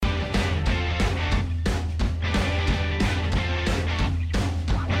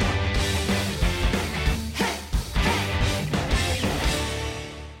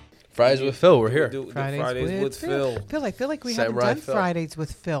Fridays with Phil. We're here. Fridays with Phil. Phil, I feel like we Samurai haven't done Phil. Fridays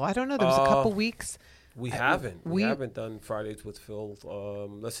with Phil. I don't know. There was a couple weeks. We haven't. We haven't done Fridays with Phil.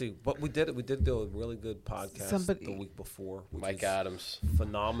 Let's see. But we did it. We did do a really good podcast the week before. Mike Adams.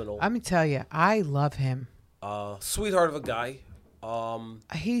 Phenomenal. Let me tell you, I love him. Sweetheart of a guy.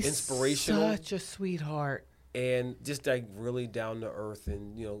 He's inspirational. such a sweetheart. And just like really down to earth.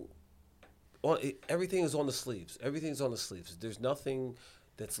 And, everything is on the sleeves. Everything's on the sleeves. There's nothing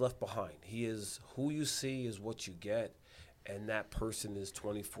that's left behind. He is who you see is what you get. And that person is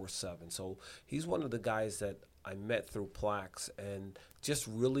 24/7. So he's one of the guys that I met through Plaques and just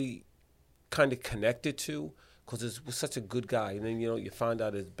really kind of connected to because he was such a good guy. And then, you find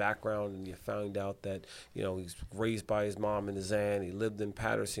out his background and you find out that, he's raised by his mom and his aunt. He lived in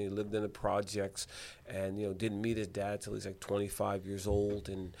Patterson. He lived in the projects and, didn't meet his dad till he's like 25 years old.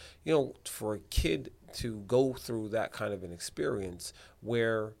 And, for a kid to go through that kind of an experience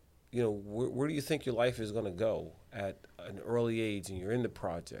where, where do you think your life is going to go at an early age and you're in the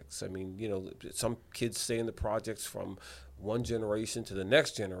projects? I mean, some kids stay in the projects from one generation to the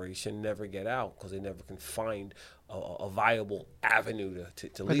next generation, never get out because they never can find a viable avenue to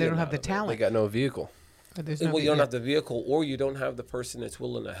lead them. But they don't have the talent. They got no vehicle. You don't have the vehicle, or you don't have the person that's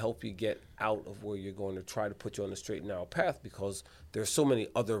willing to help you get out of where you're going to try to put you on the straight and narrow path because there's so many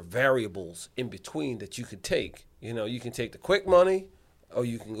other variables in between that you could take. You can take the quick money, or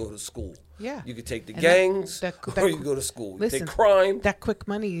you can go to school. Yeah. You could take the gangs, or you can go to school. Listen, you take crime. That quick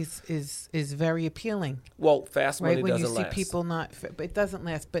money is very appealing. Well, fast money right? When doesn't you last. see people but it doesn't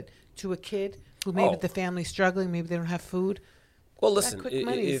last. But to a kid who maybe the family's struggling, maybe they don't have food. Well, listen, quick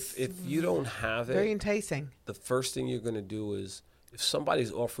money if you don't have it, very enticing. The first thing you're going to do is if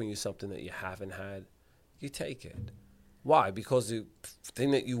somebody's offering you something that you haven't had, you take it. Why? Because the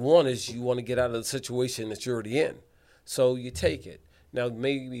thing that you want is you want to get out of the situation that you're already in. So you take it. Now,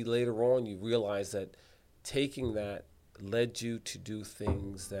 maybe later on you realize that taking that led you to do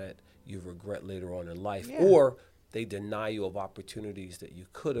things that you regret later on in life. Yeah. Or they deny you of opportunities that you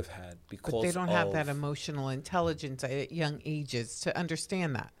could have had because But they don't have that emotional intelligence at young ages to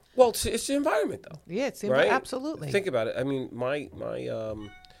understand that. Well, it's the environment, though. Yeah, it's right? Absolutely. Think about it. I mean, my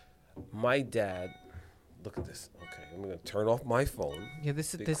dad. Look at this. Okay, I'm going to turn off my phone. Yeah,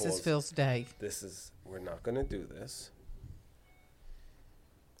 this is Phil's day. We're not going to do this.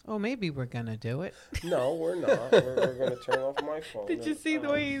 Oh, maybe we're going to do it. No, we're not. We're going to turn off my phone. Did you see the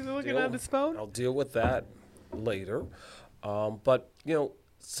way he's looking on his phone? I'll deal with that later. But,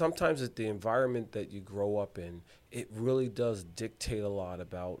 sometimes it's the environment that you grow up in, it really does dictate a lot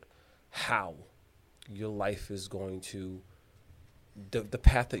about how your life is going to, the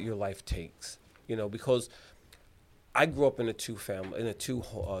path that your life takes. Because I grew up in a two-parent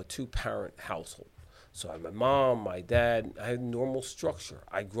household. So I had my mom, my dad. I had normal structure.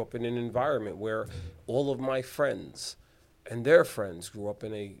 I grew up in an environment where all of my friends and their friends grew up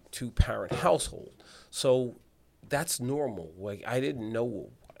in a two-parent household. So that's normal. Like I didn't know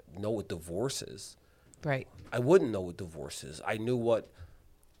what divorce is. Right. I wouldn't know what divorce is. I knew what.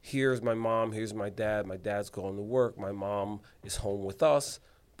 Here's my mom. Here's my dad. My dad's going to work. My mom is home with us.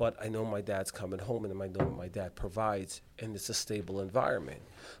 But I know my dad's coming home, and I know what my dad provides, and it's a stable environment.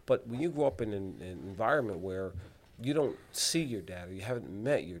 But when you grow up in an environment where you don't see your dad, or you haven't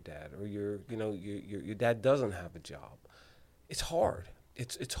met your dad, or your dad doesn't have a job, it's hard.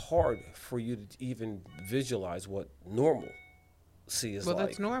 It's hard for you to even visualize what normalcy is like. Well,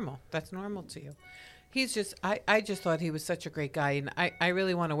 that's normal. That's normal to you. He's just, I just thought he was such a great guy, and I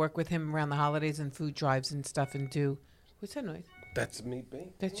really want to work with him around the holidays and food drives and stuff and do, what's that noise? That's me,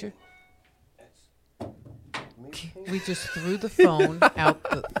 babe. That's your... That's me. We just threw the phone out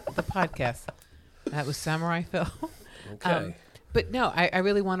the podcast. That was Samurai Phil. Okay. But no, I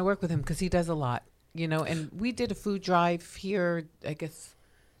really want to work with him because he does a lot, and we did a food drive here, I guess,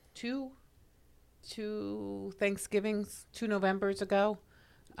 two Thanksgivings, 2 Novembers ago.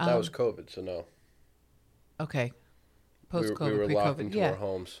 That was COVID, so no. Okay. Post-COVID, we were pre-COVID. locked into our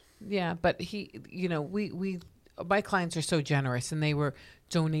homes. Yeah, but he, my clients are so generous, and they were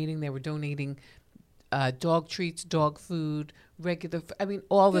donating dog treats, dog food, regular,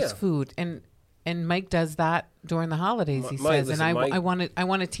 all this food. And Mike does that during the holidays, he says. Listen, and Mike, I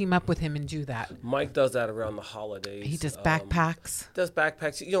want to team up with him and do that. Mike does that around the holidays. He does backpacks.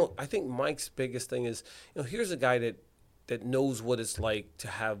 I think Mike's biggest thing is, here's a guy that knows what it's like to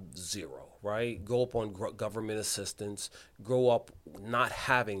have zero, right? Grow up on government assistance, grow up not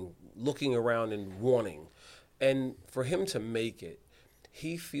having, looking around and wanting. And for him to make it,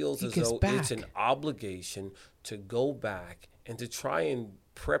 he feels as though it's an obligation to go back and to try and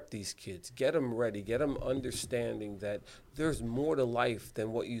prep these kids, get them ready, get them understanding that there's more to life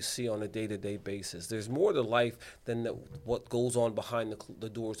than what you see on a day-to-day basis. There's more to life than what goes on behind the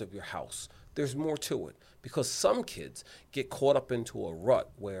doors of your house. There's more to it, because some kids get caught up into a rut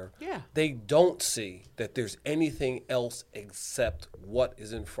where they don't see that there's anything else except what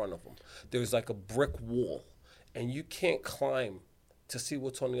is in front of them. There's like a brick wall, and you can't climb to see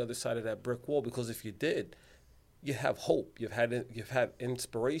what's on the other side of that brick wall, because if you did, you have hope. You've had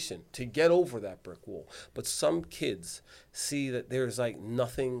inspiration to get over that brick wall. But some kids see that there's like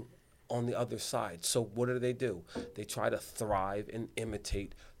nothing on the other side. So what do? They try to thrive and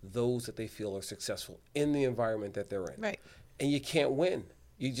imitate those that they feel are successful in the environment that they're in. Right. And you can't win.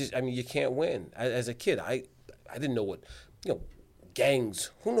 You can't win. As a kid, I didn't know what, gangs.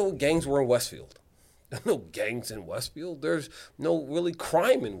 Who knew gangs were in Westfield? There's no gangs in Westfield. There's no really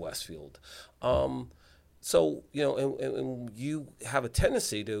crime in Westfield. So, and you have a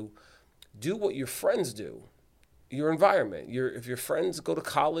tendency to do what your friends do, your environment. If your friends go to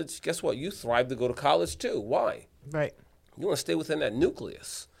college, guess what? You thrive to go to college too. Why? Right. You want to stay within that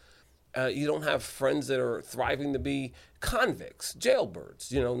nucleus. You don't have friends that are thriving to be convicts,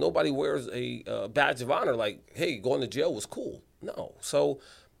 jailbirds. Nobody wears a badge of honor like, hey, going to jail was cool. No. So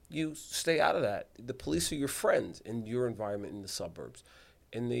you stay out of that. The police are your friends in your environment in the suburbs.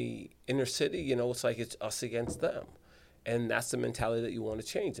 In the inner city, it's like it's us against them. And that's the mentality that you want to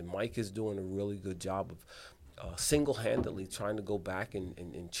change. And Mike is doing a really good job of single-handedly trying to go back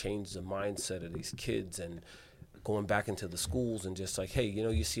and change the mindset of these kids, and going back into the schools and just like, hey,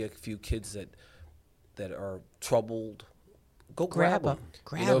 you see a few kids that are troubled, go grab them.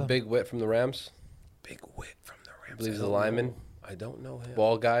 Big Whit from the Rams? Big Whit from the Rams. I believe he's a lineman. I don't know him.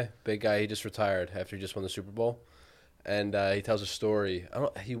 Bald guy, big guy. He just retired after he just won the Super Bowl. And he tells a story.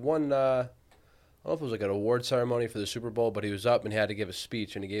 He won, I don't know if it was like an award ceremony for the Super Bowl, but he was up and he had to give a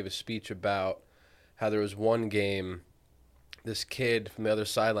speech. And he gave a speech about how there was one game, this kid from the other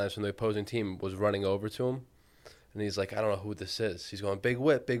sidelines from the opposing team was running over to him. And he's like, I don't know who this is. He's going, Big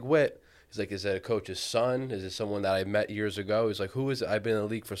Whit, Big Whit. He's like, is that a coach's son? Is it someone that I met years ago? He's like, who is it? I've been in the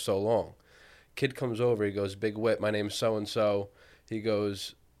league for so long. Kid comes over. He goes, Big Whit, my name's so-and-so. He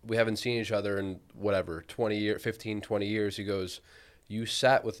goes, we haven't seen each other in 15, 20 years. He goes, you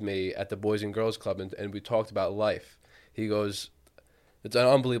sat with me at the Boys and Girls Club and we talked about life. He goes, it's an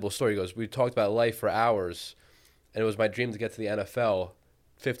unbelievable story. He goes, we talked about life for hours, and it was my dream to get to the NFL.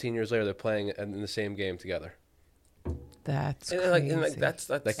 15 years later, they're playing in the same game together. That's crazy. That's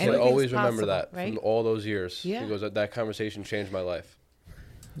that kid always remember that right? from all those years. Yeah. He goes, that conversation changed my life.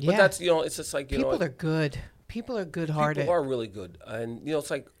 Yeah. But that's, it's just like, people are good. People are good-hearted. People are really good. And,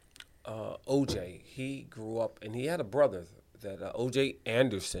 it's like OJ. He grew up, and he had a brother, that OJ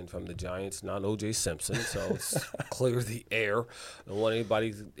Anderson from the Giants, not OJ Simpson. So it's clear the air. I don't want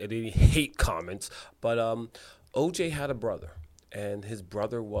anybody, any hate comments. But OJ had a brother, and his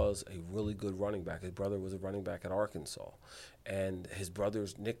brother was a really good running back. His brother was a running back at Arkansas. And his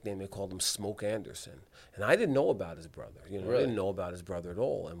brother's nickname, they called him Smoke Anderson. And I didn't know about his brother. Really? I didn't know about his brother at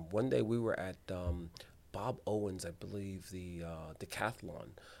all. And one day we were at Bob Owens, I believe, the decathlon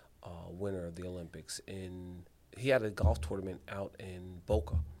winner of the Olympics. He had a golf tournament out in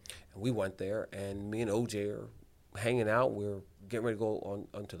Boca. And we went there, and me and OJ are hanging out. We're getting ready to go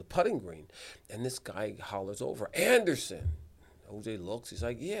onto the putting green. And this guy hollers over, Anderson. OJ looks, he's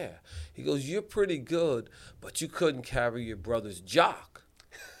like, yeah. He goes, you're pretty good, but you couldn't carry your brother's jock.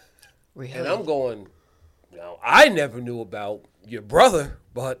 Really? And I'm going, now, I never knew about your brother,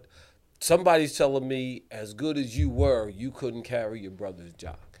 but somebody's telling me as good as you were, you couldn't carry your brother's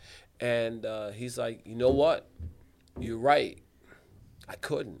jock. And he's like, you know what? You're right. I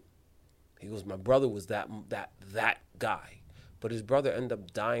couldn't. He goes, my brother was that guy. But his brother ended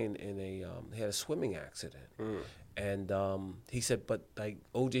up dying in he had a swimming accident. And he said, but like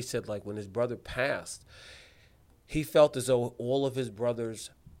OJ said, like when his brother passed, he felt as though all of his brother's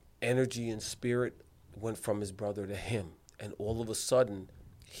energy and spirit went from his brother to him. And all of a sudden,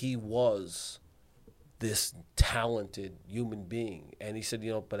 he was this talented human being. And he said,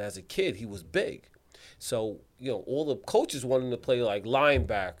 but as a kid, he was big. So, all the coaches wanted him to play like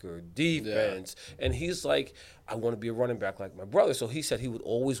linebacker, defense. Yeah. And he's like, I want to be a running back like my brother. So he said he would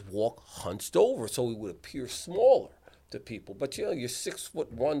always walk hunched over so he would appear smaller to people. But, you're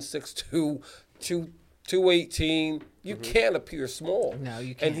 6'1", 6'2", 218. You can't appear small. No,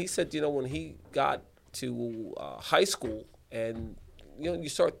 you can't. And he said, when he got to high school and,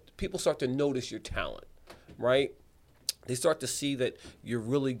 people start to notice your talent, right? They start to see that you're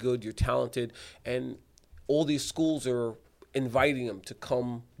really good, you're talented, and all these schools are inviting him to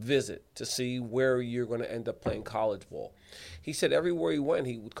come visit to see where you're going to end up playing college ball. He said everywhere he went,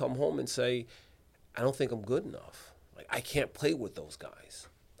 he would come home and say, I don't think I'm good enough. Like, I can't play with those guys.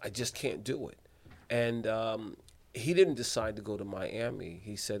 I just can't do it. And he didn't decide to go to Miami.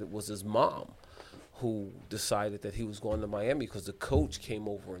 He said it was his mom who decided that he was going to Miami because the coach came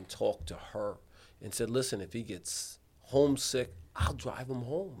over and talked to her and said, listen, if he gets homesick, I'll drive him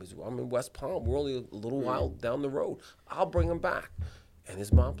home. I'm in West Palm. We're only a little while down the road. I'll bring him back. And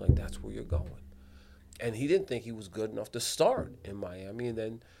his mom's like, that's where you're going. And he didn't think he was good enough to start in Miami. And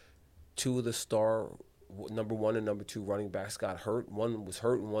then two of the star number 1 and number 2 running backs got hurt. One was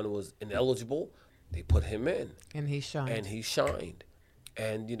hurt and one was ineligible. They put him in. And he shined. And,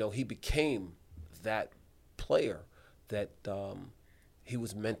 he became that player that he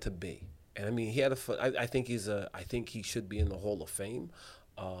was meant to be. And I mean, he had I think he should be in the Hall of Fame.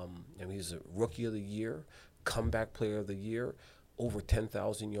 He's a Rookie of the Year, Comeback Player of the Year, over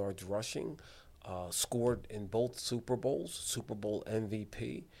 10,000 yards rushing, scored in both Super Bowls, Super Bowl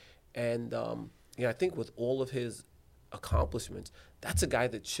MVP. And, I think with all of his accomplishments, that's a guy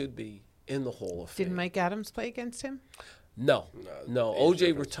that should be in the Hall of Fame. Did Mike Adams play against him? No.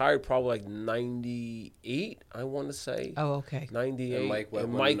 OJ retired probably like 98, I want to say. Oh, okay. 98. And Mike went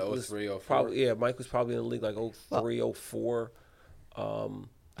Mike in was 03, 04. probably, Mike was probably in the league like 03, 04.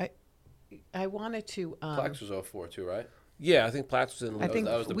 I wanted to. Plax was 04 too, right? Yeah, I think Plax was in the league. I think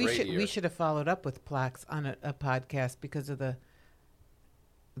that was the Brady year. we should have followed up with Plax on a podcast because of the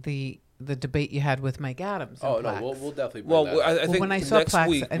debate you had with Mike Adams. Oh and no, Plax. we'll definitely. Well, Bring that up. I think when I saw next Plax,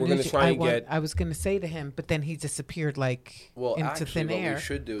 week we're going to try and get. I was going to say to him, but then he disappeared into actually, thin what air. we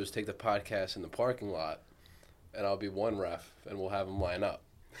should do is take the podcast in the parking lot, and I'll be one ref, and we'll have them line up.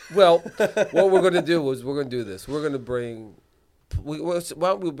 Well, what we're going to do is we're going to do this. We're going to bring. Maybe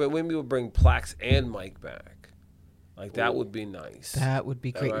we'll bring Plax and Mike back. Like that would be nice. That would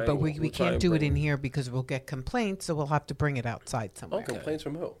be great, Right? but we We'll try can't and do it bring- in here because we'll get complaints, so we'll have to bring it outside somewhere. Complaints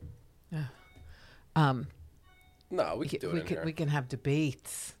from who? Um, No, we can do it in here. we can have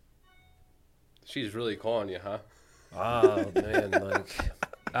debates. She's really calling you, huh? Oh man, like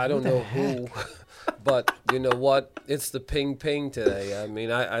I don't know who, but you know what? It's the ping today. I mean,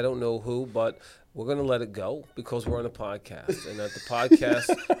 I don't know who, but we're gonna let it go because we're on a podcast, and at the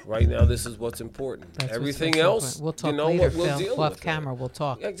podcast right now, this is what's important. That's Everything what's else, important. We'll talk you know later, what? We'll Phil. deal Off with camera. We'll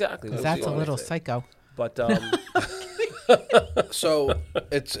talk. Exactly. 'Cause We'll that's a deal little with it. psycho. But So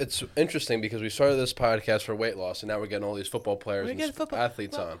it's interesting because we started this podcast for weight loss, and now we're getting all these football players We're and getting football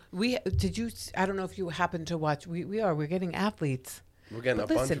athletes well, on. I don't know if you happened to watch. We're getting athletes. We're getting But a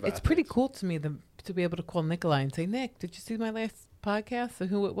bunch listen, of it's athletes. pretty cool to me to be able to call Nikolai and say, Nick, did you see my last podcast and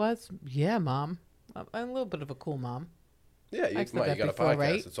who it was? Yeah, Mom. I'm a little bit of a cool mom. Yeah, I've said you that got a before, podcast.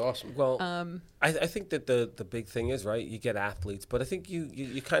 right? It's awesome. well, I think that the big thing is right. You get athletes, but I think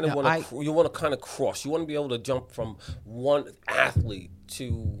you kind of No, want to you want to kind of cross. You want to be able to jump from one athlete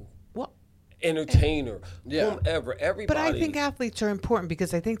to Well, entertainer, Yeah. whomever, everybody. but I think athletes are important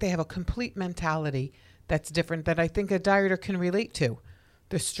because I think they have a complete mentality that's different that I think a dieter can relate to.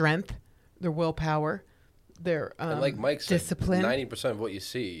 Their strength, their willpower, their and like Mike said, discipline. 90% of what you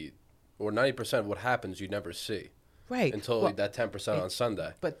see, or 90% of what happens, you never see Right. until Well, that 10% on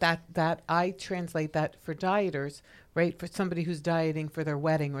Sunday. But that I translate that for dieters, right? For somebody who's dieting for their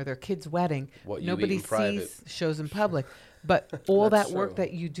wedding or their kid's wedding, What you nobody eat in private. sees shows in public. But all that That's work true.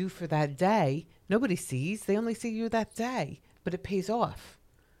 that you do for that day, nobody sees. They only see you that day, but it pays off.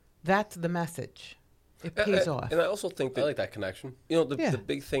 That's the message. It pays off. And I also think I that like that connection. Yeah. the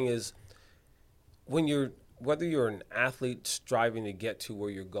big thing is whether you're an athlete striving to get to where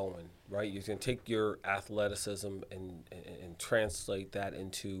you're going, right? You can take your athleticism and translate that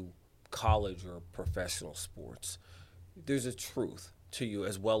into college or professional sports. There's a truth to you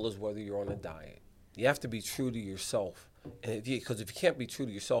as well as whether you're on a diet. You have to be true to yourself, and because if you can't be true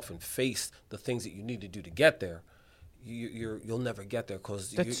to yourself and face the things that you need to do to get there, you'll never get there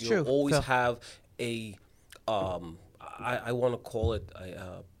because That's you'll true, always Phil. have a I want to call it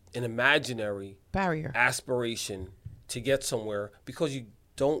an imaginary Barrier. aspiration to get somewhere because you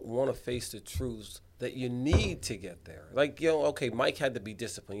don't want to face the truths that you need to get there. Like, okay, Mike had to be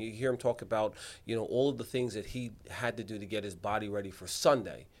disciplined. You hear him talk about, all of the things that he had to do to get his body ready for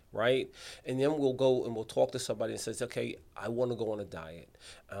Sunday, right? And then we'll go and we'll talk to somebody and says, okay, I want to go on a diet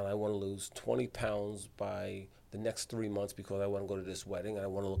and I want to lose 20 pounds by the next 3 months because I want to go to this wedding and I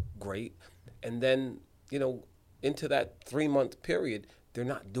want to look great. And then, into that 3-month period, they're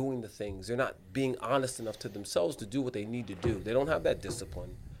not doing the things. They're not being honest enough to themselves to do what they need to do. They don't have that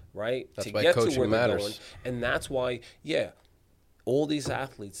discipline, right? That's to why get coaching to where they're matters. going. And that's why, all these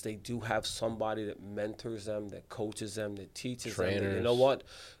athletes, they do have somebody that mentors them, that coaches them, that teaches them. And you know what?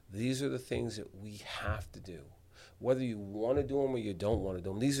 These are the things that we have to do. Whether you want to do them or you don't want to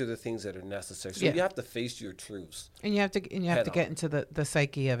do them, these are the things that are necessary. So you have to face your truths. And you have to get into the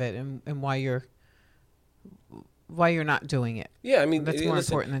psyche of it and why you're not doing it. Yeah, I mean, that's more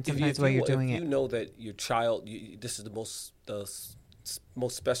important than sometimes why you're doing it. If you know that your child, this is the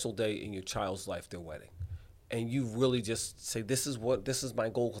most special day in your child's life, their wedding, and you really just say, this is my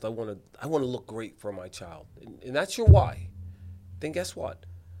goal because I want to look great for my child, and that's your why. Then guess what?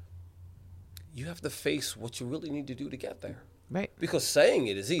 You have to face what you really need to do to get there. Right. Because saying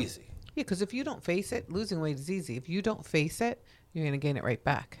it is easy. Yeah, because if you don't face it, losing weight is easy. If you don't face it, you're going to gain it right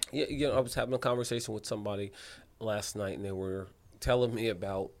back. Yeah, I was having a conversation with somebody last night, and they were telling me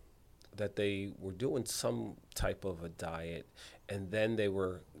about that they were doing some type of a diet, and then they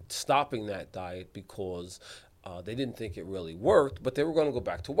were stopping that diet because they didn't think it really worked, but they were going to go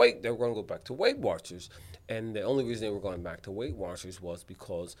back to weight. They were going to go back to Weight Watchers, and the only reason they were going back to Weight Watchers was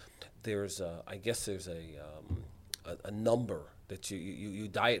because there's a number that you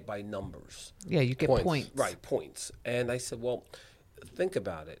diet by numbers. Yeah, you get points. Right, points. And I said, well, think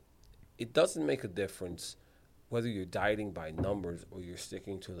about it. It doesn't make a difference whether you're dieting by numbers or you're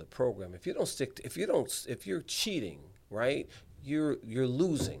sticking to the program. If you're cheating, right, you're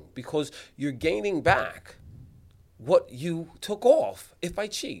losing because you're gaining back what you took off if I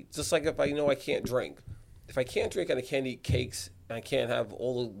cheat. Just like if I know I can't drink. If I can't drink and I can't eat cakes and I can't have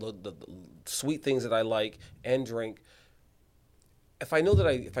all the sweet things that I like and drink, if I know that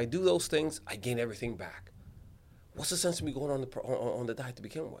if I do those things, I gain everything back. What's the sense of me going on the diet to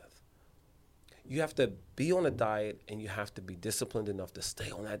begin with? You have to be on a diet, and you have to be disciplined enough to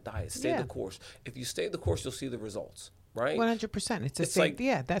stay on that diet, stay the course. If you stay the course, you'll see the results, right? 100%. It's the same. Like,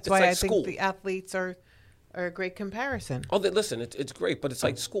 yeah, that's it's why like I think school. the athletes are a great comparison. Oh, listen, it's great, but it's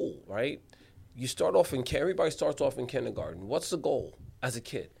like school, right? You start off everybody starts off in kindergarten. What's the goal as a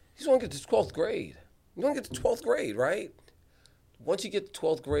kid? You just want to get to 12th grade. You want to get to 12th grade, right? Once you get to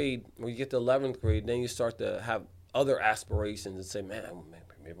 12th grade or you get to 11th grade, then you start to have other aspirations and say, man,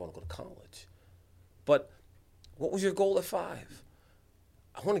 maybe I want to go to college. But what was your goal at 5?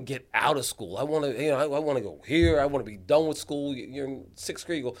 I want to get out of school. I want to, I want to go here. I want to be done with school. You're in 6th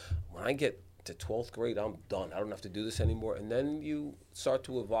grade. You go, when I get to 12th grade, I'm done. I don't have to do this anymore. And then you start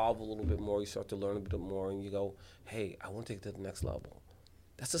to evolve a little bit more. You start to learn a bit more, and you go, hey, I want to take it to the next level.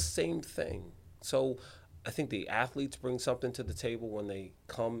 That's the same thing. So I think the athletes bring something to the table when they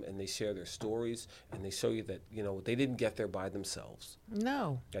come and they share their stories, and they show you that, they didn't get there by themselves.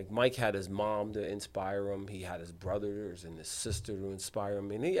 No. Like Mike had his mom to inspire him. He had his brothers and his sister to inspire him.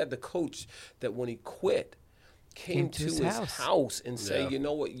 And he had the coach that when he quit, came to his house and say, you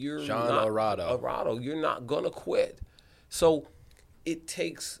know what, you're John not Arado. You're not going to quit. So it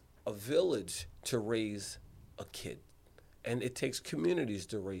takes a village to raise a kid. And it takes communities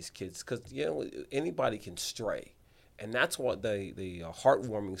to raise kids because, anybody can stray. And that's what the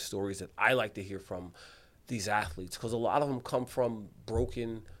heartwarming stories that I like to hear from these athletes, because a lot of them come from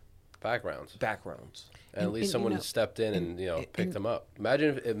broken backgrounds. And at least someone stepped in and picked them up.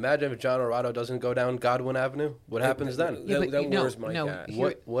 Imagine if John Arado doesn't go down Godwin Avenue. What happens then? Where's Mike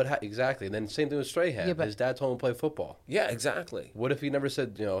at? Exactly. And then same thing with Strahan. His dad told him to play football. Yeah, exactly. What if he never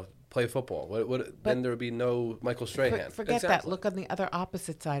said, play football? Then there would be no Michael Strahan. Forget that. Look on the other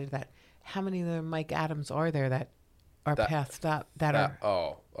opposite side of that. How many other Mike Adams are there that are passed up that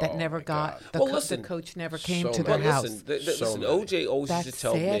never got the coach never came to their house? Listen, OJ always used to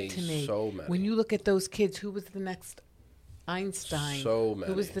tell me. To me. So many. When you look at those kids, who was the next Einstein? So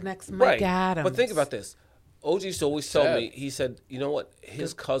many. Who was the next Mike Adams? But think about this. OJ used to always tell me, he said, you know what?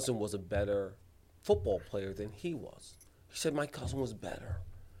 His cousin was a better football player than he was. He said, my cousin was better.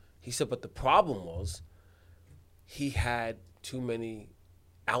 He said, but the problem was he had too many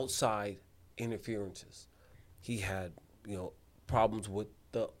outside interferences. He had, problems with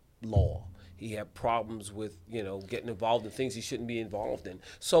the law. He had problems with, getting involved in things he shouldn't be involved in.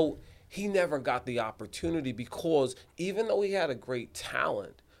 So he never got the opportunity because even though he had a great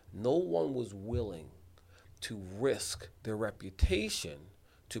talent, no one was willing to risk their reputation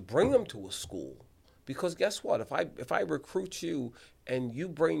to bring him to a school. Because guess what? If I recruit you and you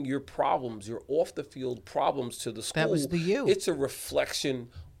bring your problems, your off the field problems to the school, that was the you. It's a reflection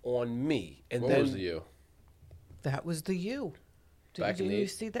on me. And what was the you? That was the you. Did you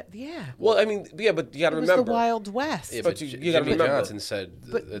see that? Yeah. Well, I mean, yeah, but you got to remember. It was the Wild West. Yeah, but you got to remember. Johnson said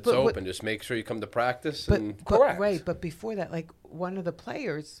it's open. Just make sure you come to practice. Correct. Right, but before that, like one of the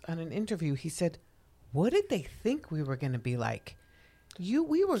players on an interview, he said, "What did they think we were going to be like?"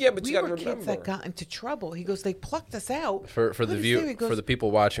 We were Yeah, but you we gotta were kids remember. that got into trouble. He goes, they plucked us out. For What the did he view say? He goes, for the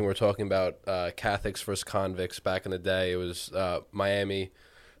people watching, we're talking about Catholics versus convicts back in the day. It was Miami,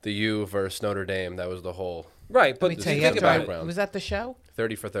 the U versus Notre Dame. That was the whole Right, but let me think tell you, think after about I, background. was that the show?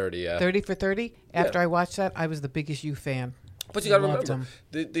 30 for 30. Yeah. 30 for 30? After Yeah. I watched that, I was the biggest U fan. But you got to Loved remember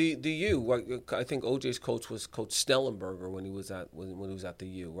him. the U. Like, I think OJ's coach was Coach Snellenberger when he was at the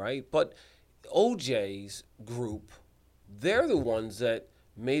U, right? But OJ's group, they're the ones that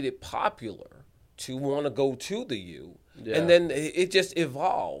made it popular to want to go to the U. Yeah. And then it just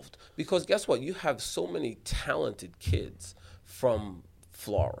evolved because guess what? You have so many talented kids from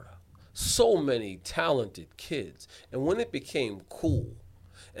Florida. So many talented kids. And when it became cool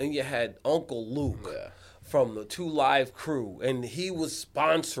and you had Uncle Luke Yeah. from the 2 Live crew and he was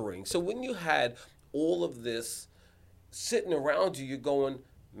sponsoring. So when you had all of this sitting around you, you're going,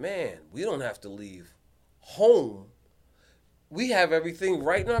 man, we don't have to leave home. We have everything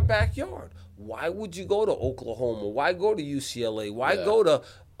right in our backyard. Why would you go to Oklahoma? Why go to UCLA? Why Yeah. go to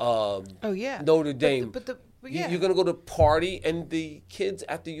Oh, yeah. Notre Dame? But yeah. You're going to go to party, and the kids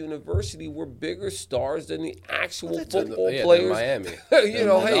at the university were bigger stars than the actual that's football than players. Miami. You than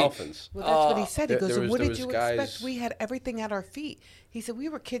know, the hey, Dolphins. Well, that's what he said. He there- goes, there was- what there did you was guys- expect? We had everything at our feet. He said, we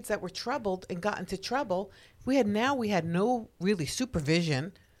were kids that were troubled and got into trouble. We had no really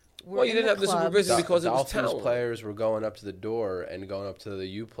supervision. We're Well, you in didn't have the clubs. supervision because it was Dolphins talent. players were going up to the door and going up to the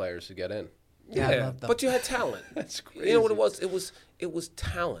U players to get in. Yeah, I Yeah, love them. but you had talent. That's You know what it crazy. was? It was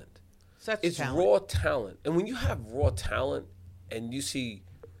talent. Such It's talent. raw talent. And when you have raw talent and you see,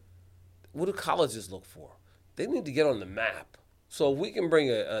 what do colleges look for? They need to get on the map. So if we can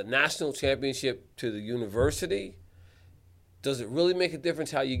bring a national championship to the university, does it really make a difference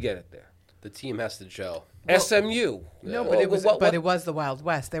how you get it there? The team has to gel. SMU. No, Well, but it was what- it was the Wild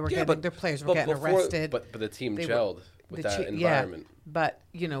West. They were Yeah, getting but- their players were but getting before- arrested. But the team They were- gelled with that Yeah, environment. but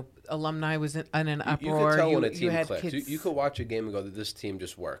alumni was in an You uproar. could tell when a you team had clicks. kids. You could watch a game and go, "This team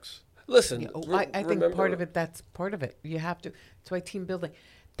just works." Listen, I think remember, part of it. That's part of it. You have to. That's why team building.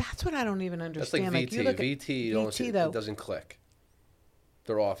 That's what I don't even That's like understand. VT. you look at VT, you don't see, VT though. it doesn't click.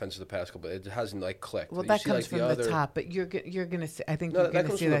 Their offense the past couple, it hasn't like clicked. Well, You that see, comes like, from the other, top, but you're gonna see. I think No, you're that gonna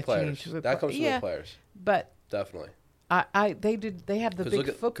comes see from the that players. change. with That comes from yeah, the players. But Definitely. they have the big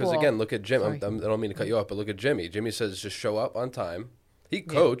football. Because again, look at Jim. I Sorry. don't mean to cut you off, but look at Jimmy. Jimmy says just show up on time. He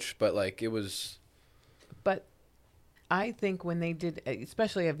coached, but like it was. But I think when they did,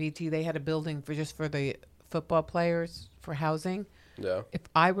 especially at VT, they had a building for the football players for housing. Yeah. If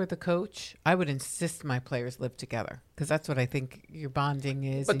I were the coach, I would insist my players live together because that's what I think your bonding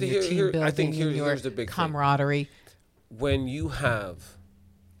is, But and the- your here- team here- building, I think and your here's the big thing. camaraderie. when you have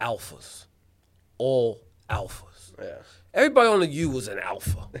alphas, all alphas. Yeah. Everybody on the U was an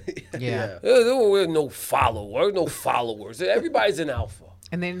alpha. Yeah. There were no followers. Everybody's an alpha.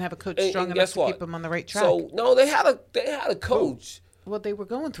 And they didn't have a coach And strong enough guess to what? keep them on the right track. So no, they had a coach. Well, they were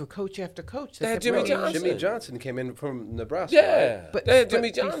going through coach after coach. They had kept Jimmy bringing in- Johnson. Jimmy Johnson came in from Nebraska. Yeah, right? But they had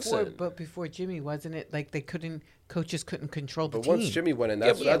Jimmy before, Johnson. before Jimmy, wasn't it like coaches couldn't control the But team? once Jimmy went in, Yeah,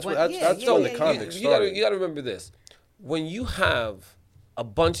 that's but- that's Yeah, that's, yeah, that's yeah, when yeah, the yeah. convicts you started. gotta remember this. When you have a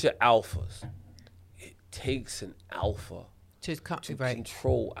bunch of alphas, it takes an alpha to to right.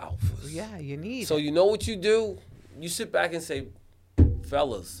 control alphas. Yeah, you need. So it. you know what you do? You sit back and say,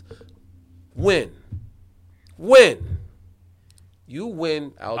 fellas, win. You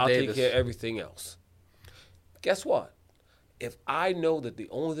win, Al I'll Davis. take care of everything else. Guess what? If I know that the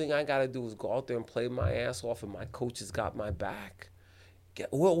only thing I got to do is go out there and play my ass off and my coach has got my back,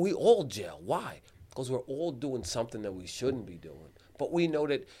 well, we all gel. Why? Because we're all doing something that we shouldn't be doing. But we know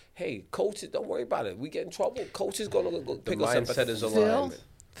that, hey, coaches, don't worry about it. We get in trouble, coach is going to go The pick us up. mindset is Phil, alignment.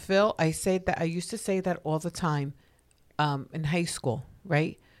 Phil, I used to say that all the time in high school,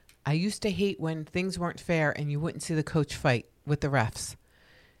 right? I used to hate when things weren't fair and you wouldn't see the coach fight with the refs.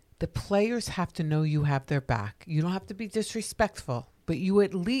 The players have to know you have their back. You don't have to be disrespectful, but you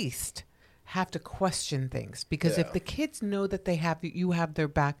at least have to question things because if Yeah. the kids know that you have their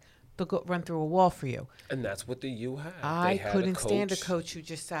back, they'll go run through a wall for you. And that's what the U had. I They had couldn't stand a coach who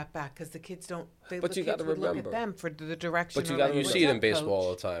just sat back because the kids don't. But the you gotta kids would look remember. at them for the direction. But you or gotta like, You remember. see it in "What's up, baseball coach?"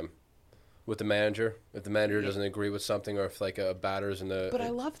 all the time with the manager. If the manager doesn't agree with something, or if like a batter's in the But I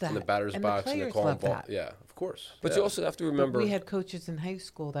love in the that. batter's And the box and they players call him love ball. that. Yeah, of course. But yeah. you also have to But remember. we had coaches in high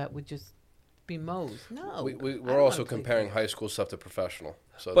school that would just be mows. No, I we're don't also wanna play comparing fair. high school stuff to professional.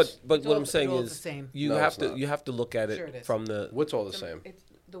 So but it's, but It's what all- I'm saying it's all is the same. you No, have it's to not. you have to look at it Sure it is. from the. what's all the same? It's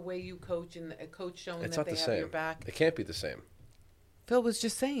the way you coach and a coach showing It's that not they the have same. your back. It can't be the same. Phil was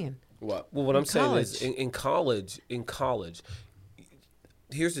just saying. What? Well, what I'm saying is college. in college,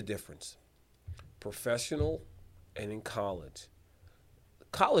 here's the difference: professional and in college,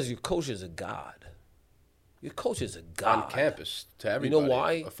 College, your coach is a god. Your coach is a god. On campus to You everybody. know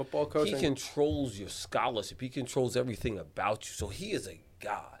why? A football coach. He controls your scholarship. He controls everything about you. So he is a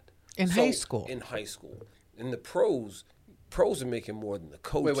god. In high school. In high school. In the pros are making more than the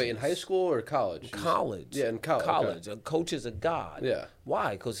coaches. Wait, in high school or college? College. Yeah, in college. College. Okay. A coach is a god. Yeah.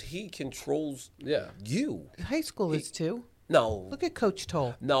 Why? Because he controls Yeah. you. High school is too. No. Look at Coach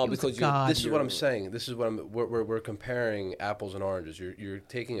Toll. No, He was a because you're- god. This is what I'm saying. This is what we're comparing apples and oranges. You're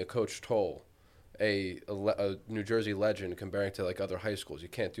taking a Coach Toll, a New Jersey legend, comparing to like other high schools. You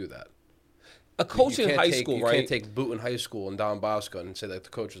can't do that. A coach You in can't high take- school, you right? can't take Boot in high school and Don Bosco and say that the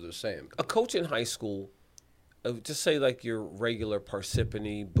coaches are the same. A coach in high school, just say like your regular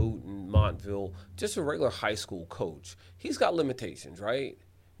Parsippany, Boonton, Montville, just a regular high school coach. He's got limitations, right?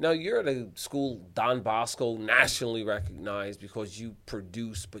 Now you're at a school, Don Bosco, nationally recognized because you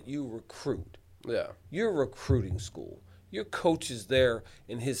produce, but you recruit. Yeah. You're a recruiting school. Your coach is there,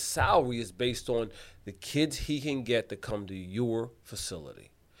 and his salary is based on the kids he can get to come to your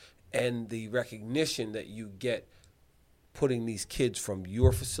facility, and the recognition that you get putting these kids from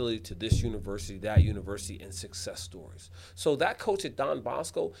your facility to this university, that university, and success stories. So that coach at Don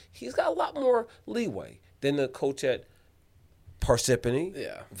Bosco, he's got a lot more leeway than the coach at Parsippany,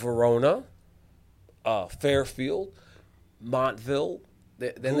 Yeah. Verona, Fairfield, Montville.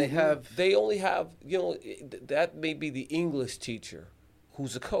 They only have, that may be the English teacher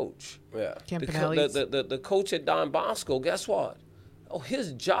who's a coach. Yeah. Campanelli's. The coach at Don Bosco, guess what? Oh,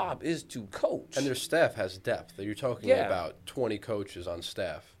 his job is to coach. And their staff has depth. You're talking Yeah. about 20 coaches on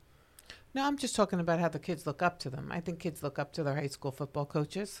staff. No, I'm just talking about how the kids look up to them. I think kids look up to their high school football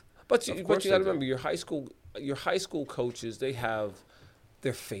coaches. But you Of got course to they do. remember your high school coaches, they have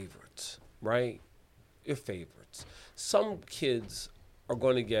their favorites, right? Your favorites. Some kids are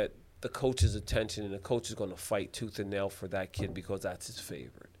going to get the coach's attention, and the coach is going to fight tooth and nail for that kid because that's his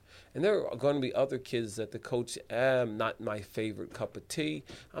favorite. And there are going to be other kids that the coach, not my favorite cup of tea.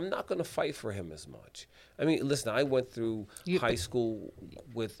 I'm not going to fight for him as much. I mean, listen, I went through high school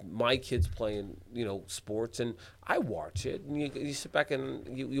with my kids playing, sports, and I watch it. And you sit back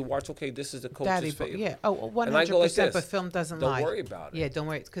and you watch, okay, this is the coach's Daddy, favorite. yeah. Oh, And I go like 100%, this, but film doesn't don't lie. worry about it. Yeah, don't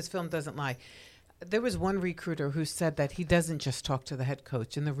worry, because film doesn't lie. There was one recruiter who said that he doesn't just talk to the head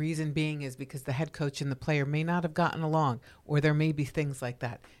coach, and the reason being is because the head coach and the player may not have gotten along, or there may be things like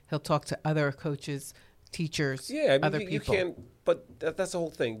that. He'll talk to other coaches, teachers, Yeah, I mean, other you people. can't, but that's the whole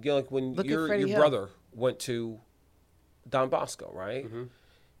thing. Like when Look at your Freddie Hill. brother went to Don Bosco, right? Mm-hmm.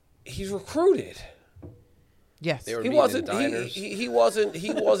 He's recruited. Yes. They were He meeting in wasn't. diners. He wasn't.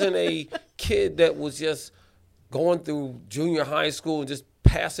 He wasn't a kid that was just going through junior high school and just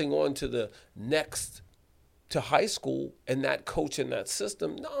passing on to the next to high school and that coach and that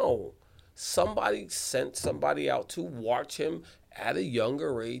system. No, somebody sent somebody out to watch him at a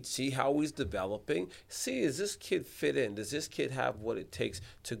younger age, see how he's developing, see is this kid fit in? Does this kid have what it takes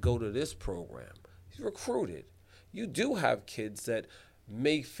to go to this program? He's recruited. You do have kids that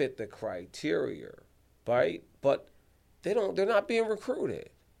may fit the criteria, right? But they're not being recruited.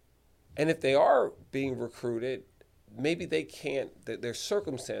 And if they are being recruited, maybe they can't, their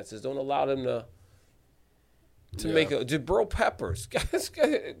circumstances don't allow them to make a Jabril Peppers.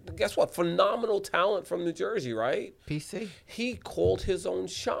 Guess what? Phenomenal talent from New Jersey, right? PC. He called his own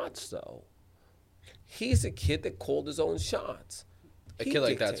shots, though. He's a kid that called his own shots. A He kid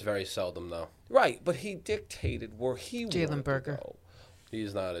like that's dictated. very seldom, though. Right, but he dictated where he Jalen wanted Berger. to go.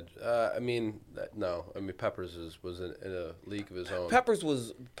 He's not a. No. I mean, Peppers was in a league of his own. Peppers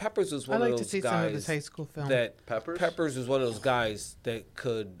was I one like of to those see some of his guys high school film. that Peppers? was one of those guys that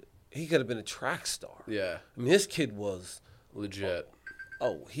could have been a track star. Yeah, I mean, this kid was legit.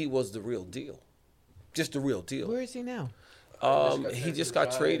 he was the real deal, just the real deal. Where is he now? He just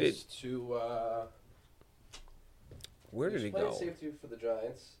got traded. to. Where did he go? Safety for the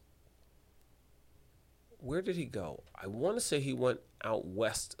Giants. Where did he go? I want to say he went out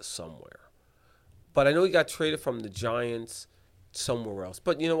west somewhere. But I know he got traded from the Giants somewhere else.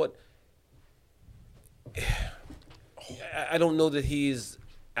 But you know what? I don't know that he's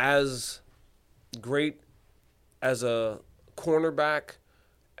as great as a cornerback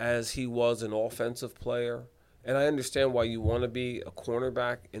as he was an offensive player. And I understand why you want to be a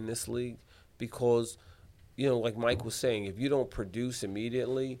cornerback in this league because, like Mike was saying, if you don't produce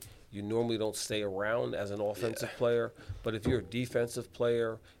immediately, you normally don't stay around as an offensive player. But if you're a defensive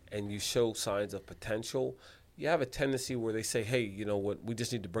player and you show signs of potential, you have a tendency where they say, hey, you know what, we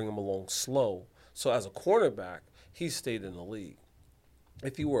just need to bring him along slow. So as a cornerback, he stayed in the league.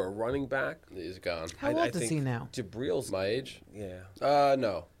 If you were a running back, He's gone. How old is he now? Jabril's My age? yeah.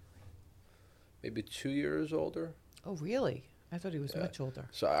 No. Maybe 2 years older. Oh, really? I thought he was much older.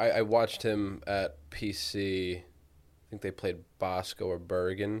 So I watched him at PC. I think they played Bosco or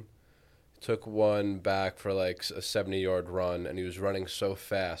Bergen. Took one back for like a 70-yard run, and he was running so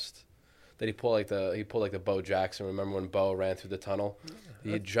fast that he pulled like the Bo Jackson. Remember when Bo ran through the tunnel?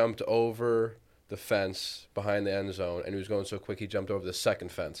 He had jumped over the fence behind the end zone, and he was going so quick he jumped over the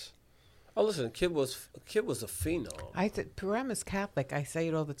second fence. Oh, listen, kid was a phenom. I said, Paramus Catholic. I say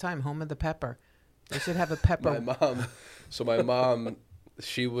it all the time. Home of the pepper. They should have a pepper. My mom,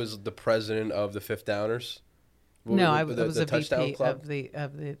 she was the president of the Fifth Downers. I was a touchdown VP club?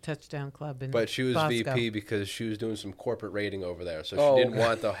 of the touchdown club in But she was Bosco. VP because she was doing some corporate raiding over there. So she didn't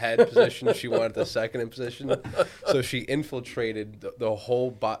want the head position. She wanted the second in position. So she infiltrated the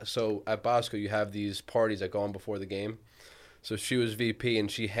whole. So at Bosco, you have these parties that go on before the game. So she was VP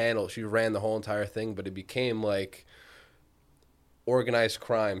and she ran the whole entire thing. But it became like organized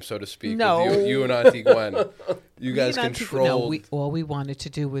crime, so to speak. No. With you and Auntie Gwen. You guys No, controlled all we wanted to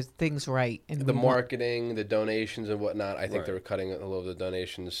do was things right. And the marketing, the donations, and whatnot. I think Right. they were cutting a little of the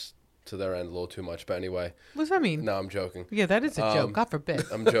donations to their end a little too much. But anyway, What does that mean? no, I'm joking. Yeah, that is a joke. God forbid.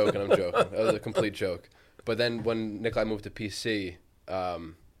 I'm joking. That was a complete joke. But then when Nikolai moved to PC,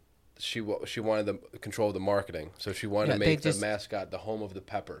 she wanted the control of the marketing. So she wanted to make the mascot the home of the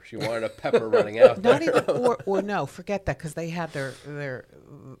pepper. She wanted a pepper running out there. Not even or no, forget that because they had their.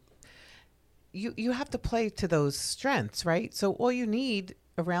 You have to play to those strengths, right? So all you need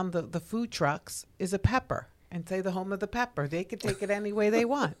around the food trucks is a pepper. And say the home of the pepper. They could take it any way they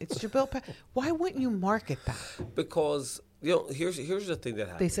want. It's Jabil Pepper. Why wouldn't you market that? Because here's the thing that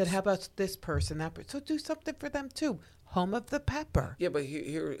happens. They said, "How about this person, that person?" So do something for them too. Home of the pepper. Yeah, but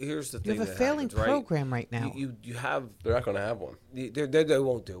here's the thing. You have a that failing happens, right? program right now. You have. They're not going to have one. They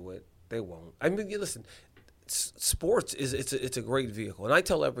won't do it. They won't. I mean, listen. Sports it's a great vehicle, and I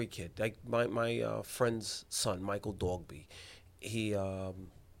tell every kid. Like my friend's son, Michael Dogby, he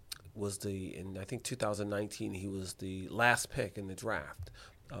was in I think 2019. He was the last pick in the draft.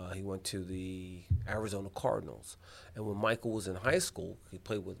 He went to the Arizona Cardinals, and when Michael was in high school, he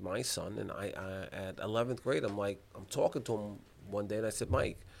played with my son. And I at 11th grade, I'm talking to him one day, and I said,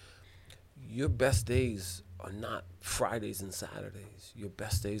 Mike, your best days are not Fridays and Saturdays. Your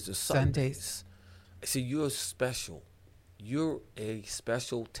best days are Sundays. I said, you're special. You're a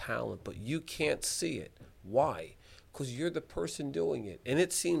special talent, but you can't see it. Why? Because you're the person doing it. And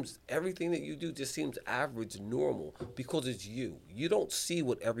it seems everything that you do just seems average, normal, because it's you. You don't see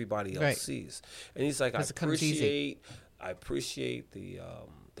what everybody else sees. And he's like, I appreciate the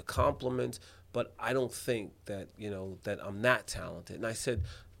compliments, but I don't think that, that I'm that talented. And I said,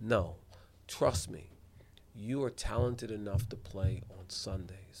 no, trust me. You are talented enough to play on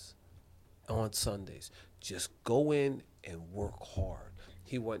Sundays. Just go in and work hard.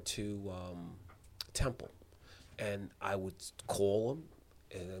 He went to Temple, and I would call him,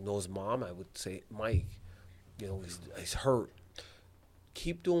 and I know his mom. I would say, Mike, he's hurt.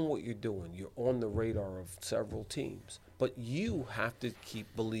 Keep doing what you're doing. You're on the radar of several teams, but you have to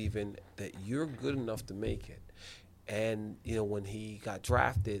keep believing that you're good enough to make it. And when he got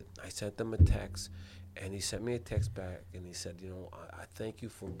drafted, I sent him a text. And he sent me a text back, and he said, I thank you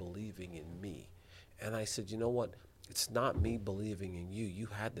for believing in me. And I said, you know what? It's not me believing in you. You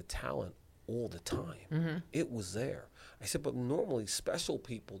had the talent all the time. Mm-hmm. It was there. I said, but normally special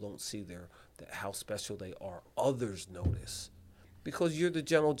people don't see how special they are. Others notice. Because you're the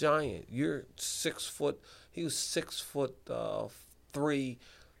gentle giant. You're 6 foot. He was 6'3",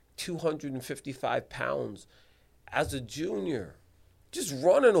 255 pounds. As a junior, just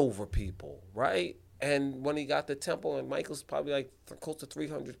running over people, right? And when he got to Temple, and Michael's probably like close to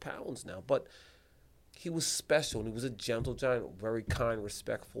 300 pounds now, but he was special, and he was a gentle giant, very kind,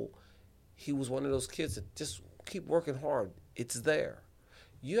 respectful. He was one of those kids that just keep working hard. It's there.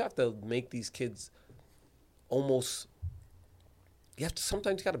 You have to make these kids almost.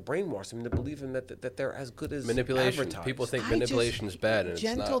 Sometimes you got to brainwash them to believe them that they're as good as manipulation. advertised. People think manipulation is bad, and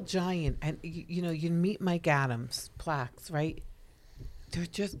gentle it's not. giant, and you meet Mike Adams plaques, right? They're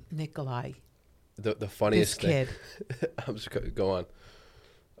just Nikolai. The funniest this kid. I'm just go on.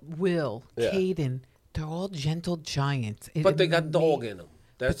 Will, Caden, they're all gentle giants. But they got dog in them.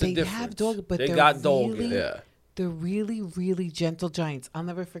 That's the difference. Have dog, but they they're got dog really, in them. They're really, really gentle giants. I'll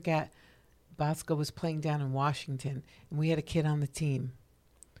never forget. Bosco was playing down in Washington, and we had a kid on the team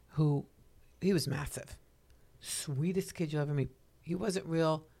who, he was massive. Sweetest kid you'll ever meet. He wasn't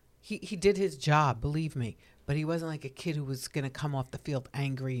real. He did his job, believe me. But he wasn't like a kid who was going to come off the field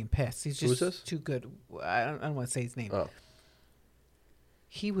angry and pissed. He's just too good. I don't want to say his name. Oh.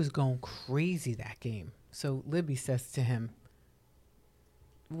 He was going crazy that game. So Libby says to him,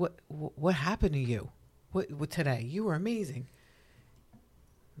 "What happened to you? What today? You were amazing."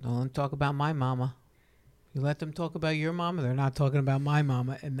 Don't let them talk about my mama. You let them talk about your mama, they're not talking about my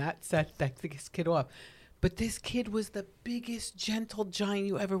mama. And that set this kid off. But this kid was the biggest gentle giant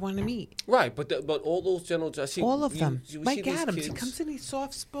you ever want to meet. Right, but all those gentle giants. All of them. Mike Adams, he comes in, he's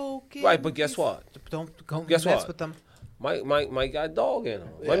soft spoken. Right, but guess what? Don't go Guess mess what? with them. Mike got dog in him.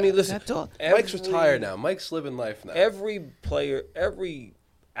 Yeah. I mean, listen. That dog. Mike's retired now. Mike's living life now. Every player, every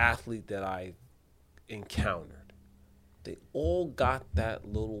athlete that I encountered, they all got that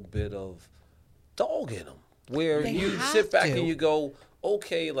little bit of dog in them. Where They you have sit back to. and you go,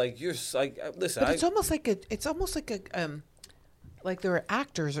 okay, like you're like, listen. But it's almost like like they're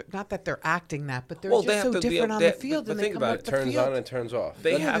actors. Not that they're acting that, but they're Well, just they have so to be different able- on they- the field. but And they think come about up it, the Turns field. on and turns off.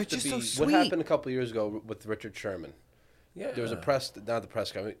 They Yeah, have they're to just be. so What sweet. happened a couple of years ago with Richard Sherman? Yeah. There was not the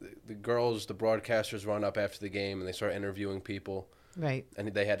press guy. The girls, the broadcasters run up after the game and they start interviewing people. Right. And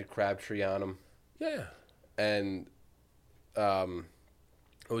they had a Crabtree on them. Yeah. And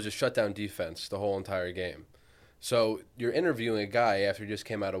it was a shutdown defense the whole entire game. So you're interviewing a guy after he just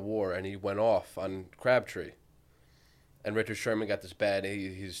came out of war and he went off on Crabtree. And Richard Sherman got this bad.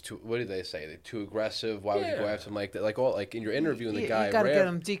 He's too. What did they say? They're too aggressive. Why would you go Yeah. after him like that? Like in you're interviewing the guy. You got to rare- get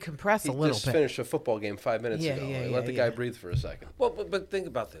them decompress He a little just bit. finished a football game 5 minutes Yeah, ago. yeah, Like, yeah, let the guy yeah. breathe for a second. Well, but think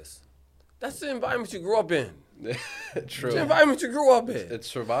about this. That's the environment you grew up in. True. It's the environment you grew up in. It's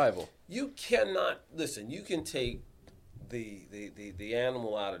survival. You cannot listen. You can take the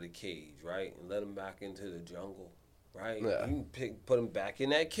animal out of the cage, right, and let him back into the jungle, right? Yeah. You can put him back in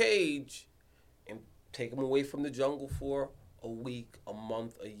that cage, and take him away from the jungle for a week, a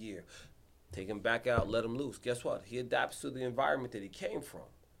month, a year. Take him back out, let him loose. Guess what? He adapts to the environment that he came from.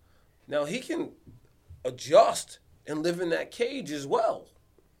 Now he can adjust and live in that cage as well,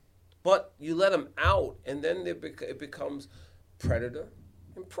 but you let him out, and then it becomes predator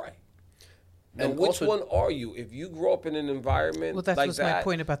and prey. Now, And which also- one are you? If you grow up in an environment Well, that like was that, my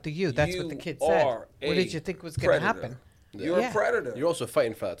point about the youth. That's what the you kid said. are What a did you think was going to predator. happen? You're Yeah. a predator. You're also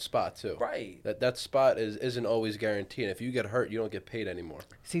fighting for that spot too. Right. That spot isn't always guaranteed. If you get hurt, you don't get paid anymore.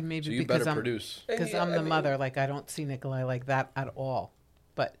 See, maybe So you because better I'm produce. because Yeah, I'm I the mean- mother. Like I don't see Nikolai like that at all.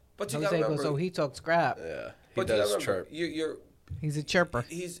 But But you Jose gotta goes, remember- "Oh, he talks crap. Yeah, he But you does gotta remember, chirp. He's a chirper."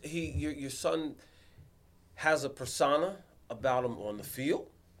 your son has a persona about him on the field,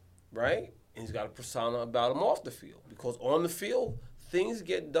 right? And he's got a persona about him off the field. Because on the field, things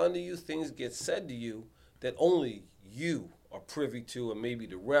get done to you, things get said to you that only you are privy to, and maybe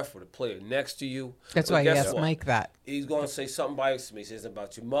the ref or the player next to you. That's But why he guess asked what? Mike that. He's going to say something somebody says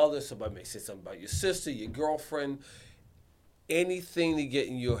about your mother, somebody may say something about your sister, your girlfriend, anything to get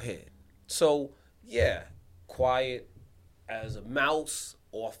in your head. So, yeah, quiet as a mouse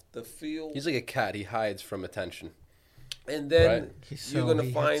off the field. He's like a cat. He hides from attention. And then Right. you're going to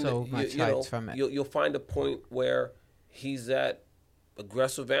he find so that much you know, hides from it. you'll find a point where he's that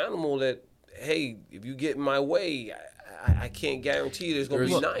aggressive animal that, hey, if you get in my way, I can't guarantee you there's going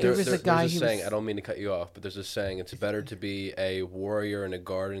to be nice. there was a guy, There's he a saying. was- I don't mean to cut you off, but there's a saying. It's better to be a warrior in a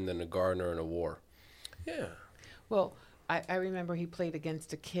garden than a gardener in a war. Yeah. Well, I remember he played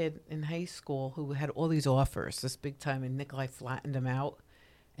against a kid in high school who had all these offers, this big time, and Nikolai flattened him out.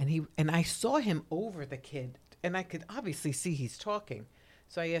 And I saw him over the kid, and I could obviously see he's talking.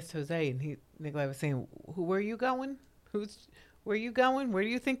 So I asked Jose, and Nikolai was saying, "Where are you going? Where are you going? Where do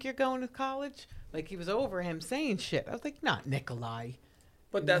you think you're going to college?" Like he was over him saying shit. I was like, "Not Nikolai."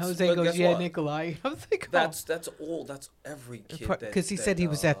 But And that's Jose but goes, guess "Yeah, what? Nikolai." I was like, That's every kid. because he said he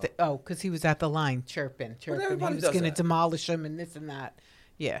was at the line chirping. He everybody was does going to that. demolish him and this and that.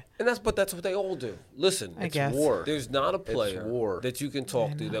 Yeah. but that's what they all do. Listen, I guess. war. there's not a player war. that you can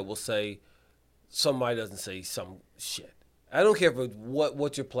talk to that will say somebody doesn't say some shit. I don't care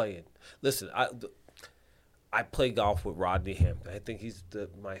what you're playing. Listen, I play golf with Rodney Hampton. I think he's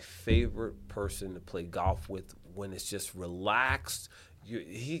my favorite person to play golf with when it's just relaxed.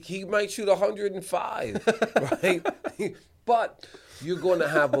 He might shoot 105, right? But you're going to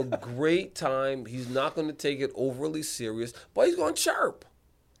have a great time. He's not going to take it overly serious, but he's going to chirp.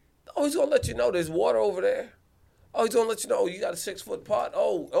 Oh, he's going to let you know there's water over there. Oh, he's going to let you know you got a 6-foot putt.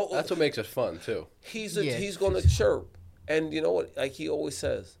 Oh. That's what makes it fun too. He's Yeah, he's going to chirp. And you know what? Like he always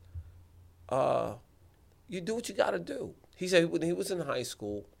says, you do what you got to do. He said when he was in high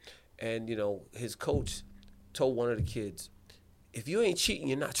school, and you know his coach told one of the kids, if you ain't cheating,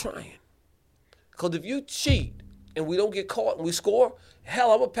 you're not trying. Because if you cheat and we don't get caught and we score,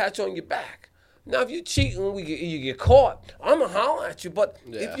 hell, I'm going to pat you on your back. Now, if you cheat and you get caught, I'm going to holler at you. But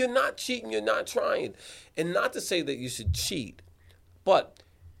Yeah. if you're not cheating, you're not trying. And not to say that you should cheat, but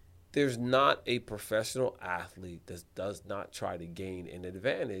there's not a professional athlete that does not try to gain an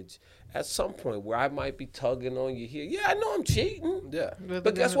advantage at some point where I might be tugging on you here. Yeah, I know I'm cheating. Yeah.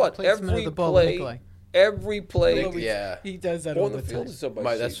 But guess what? Every play, Yeah. He does that all on the the field time. is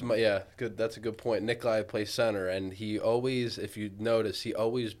somebody That's cheating. good. That's a good point. Nikolai plays center, and he always, if you notice, he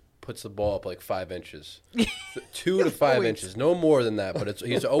always puts the ball up like 5 inches, 2 to 5 Always. inches, no more than that. But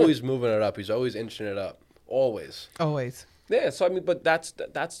he's always moving it up. He's always inching it up, always. Always. Yeah, so I mean, but that's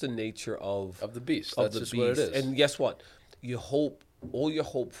the nature of Of the beast. of That's the just beast. what it is. And guess what? All you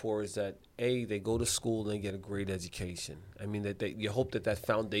hope for is that they go to school and they get a great education. I mean, you hope that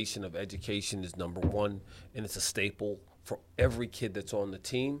foundation of education is number one, and it's a staple for every kid that's on the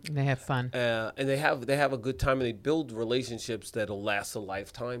team. And they have fun. And they have a good time, and they build relationships that'll last a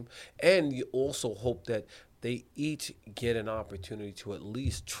lifetime. And you also hope that they each get an opportunity to at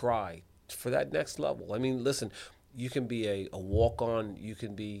least try for that next level. I mean, listen, you can be a walk-on, you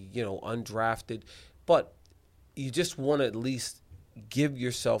can be undrafted, but you just want to at least give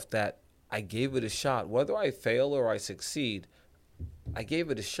yourself that I gave it a shot. Whether I fail or I succeed, I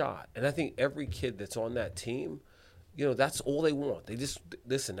gave it a shot. And I think every kid that's on that team, that's all they want. They just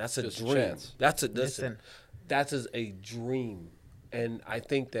listen. That's a Just a dream. chance. That's a Listen. That is a dream. And I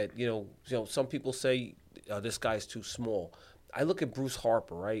think that some people say this guy's too small. I look at Bruce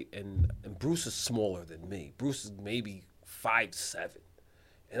Harper, right, and Bruce is smaller than me. Bruce is maybe 5'7",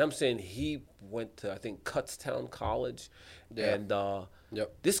 and I'm saying he went to, I think, Kutztown College, Yeah. and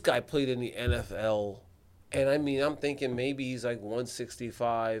Yep. this guy played in the NFL, and I mean, I'm thinking maybe he's like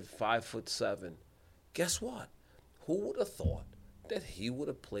 165, 5'7". Guess what? Who would have thought that he would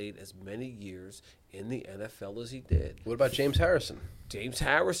have played as many years in the NFL as he did? What about James Harrison? James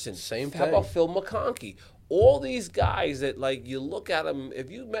Harrison. Same How thing. about Phil McConkey? All these guys that, you look at them, if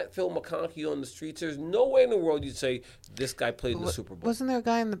you met Phil McConkey on the streets, there's no way in the world you'd say, this guy played in the Super Bowl. Wasn't there a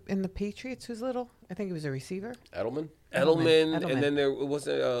guy in the Patriots who's little? I think he was a receiver. Edelman? Edelman, Edelman. and then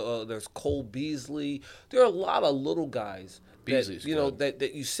there's Cole Beasley. There are a lot of little guys Beasley's good.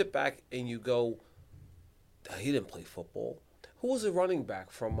 that you sit back and you go, he didn't play football. Who was a running back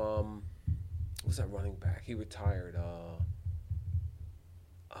from, what was that running back? He retired. Oh,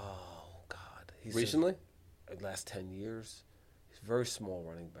 God. He's Recently? last 10 years. He's a very small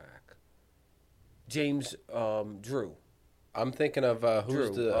running back. James Drew. I'm thinking of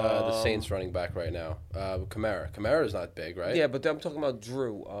who's Drew, the Saints running back right now? Kamara. Kamara's not big, right? Yeah, but I'm talking about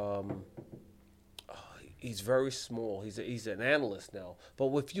Drew. He's very small. He's an analyst now.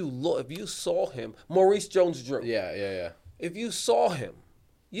 But if you saw him, Maurice Jones-Drew. Yeah. If you saw him,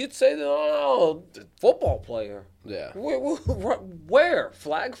 you'd say, "Oh, football player." Yeah. Where?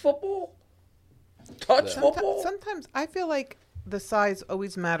 Flag football? Touch football? Sometimes I feel like the size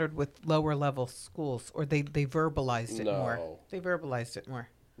always mattered with lower level schools, or they verbalized it more. No. They verbalized it more.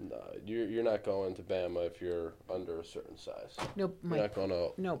 No, you're not going to Bama if you're under a certain size. No, You're not going to.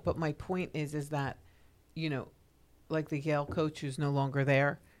 No, but my point is that, like the Yale coach who's no longer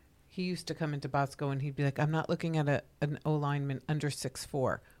there, he used to come into Bosco and he'd be like, "I'm not looking at an O lineman under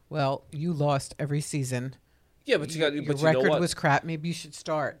 6'4". Well, you lost every season. Yeah, but Your you know record what? was crap. Maybe you should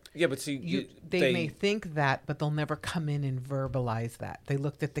start. Yeah, but see, They may think that, but they'll never come in and verbalize that. They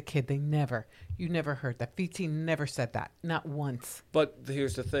looked at the kid. You never heard that. VT never said that. Not once. But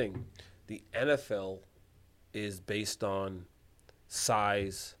here's the thing. The NFL is based on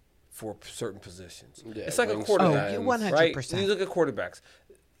size for certain positions. Yeah, It's like a wingspan. quarterback. Oh, 100%. Right? You look at quarterbacks.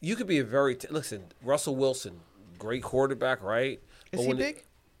 You could be a listen, Russell Wilson, great quarterback, right? Is But he when big?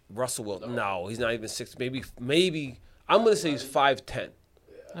 Russell Wilson. No, he's not even 6. Maybe I'm going to say he's 5'10".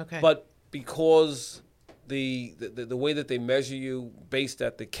 Okay. But because the way that they measure you based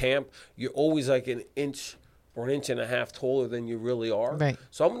at the camp, you're always like an inch or an inch and a half taller than you really are. Right.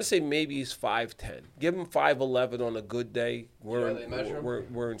 So I'm going to say maybe he's 5'10". Give him 5'11" on a good day. they measure him?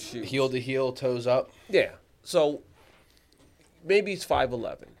 We're in shoes. Heel to heel, toes up. Yeah. So maybe he's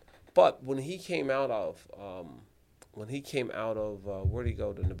 5'11". But when he came out of where did he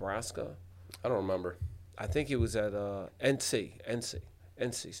go, to Nebraska? I don't remember. I think he was at NC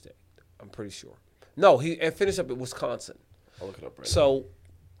State. I'm pretty sure. No, he finished up at Wisconsin. I'll look it up right So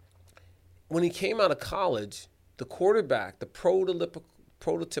when he came out of college, the quarterback, the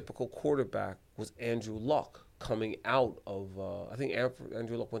prototypical quarterback, was Andrew Luck coming out of, I think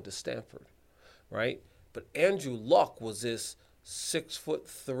Andrew Luck went to Stanford, right? But Andrew Luck was this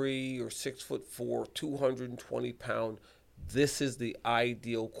 6'3" or 6'4", 220-pound. This is the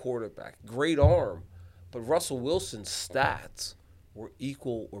ideal quarterback. Great arm, but Russell Wilson's stats were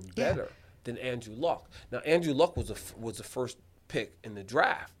equal or better than Andrew Luck. Now, Andrew Luck was the first pick in the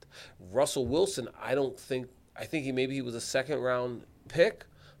draft. Russell Wilson, I think he was a second round pick,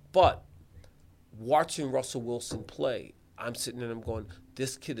 But watching Russell Wilson play, I'm sitting there and I'm going,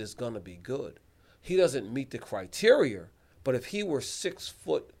 this kid is going to be good. He doesn't meet the criteria, but if he were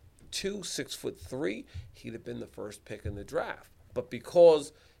 6'2", 6'3", he'd have been the first pick in the draft. But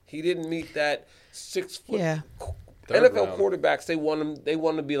because he didn't meet that 6 foot Third NFL round. quarterbacks, they want him. They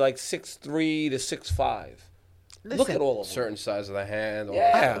want to be like 6'3" to 6'5". Look Listen, at all of them. Certain size of the hand. all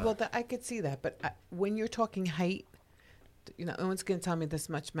Yeah. that. Well, I could see that, but when you're talking height, no one's going to tell me this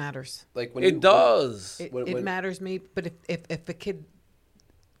much matters. Like when It does. It, When- it when- matters me, but if a kid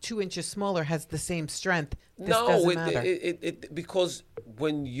 2 inches smaller has the same strength, this No, doesn't matter. it because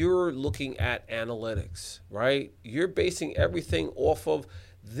when you're looking at analytics, right? You're basing everything off of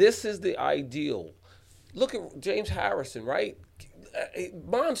this is the ideal. Look at James Harrison, right? A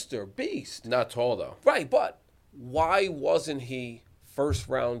monster, beast. Not tall though. Right, but why wasn't he first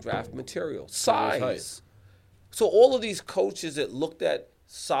round draft material? Size. height. So all of these coaches that looked at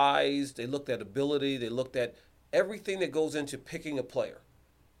size, they looked at ability, they looked at everything that goes into picking a player.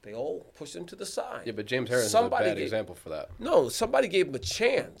 They all pushed him to the side. Yeah, but James Harrison's Somebody a bad gave- example for that. No, somebody gave him a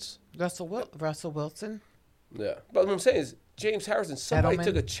chance. Russell Wilson. Yeah. But what I'm saying is, James Harrison, somebody Edelman.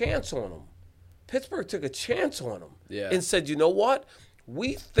 took a chance on him. Pittsburgh took a chance on him Yeah. and said, you know what?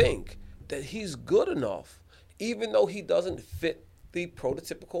 We think that he's good enough, even though he doesn't fit the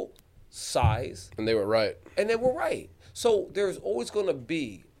prototypical size. And they were right. And they were right. So there's always going to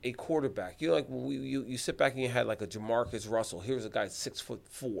be a quarterback. You know, like when you sit back and you had like a Jamarcus Russell. Here's a guy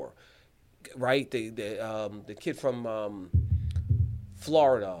 6'4", right? The kid from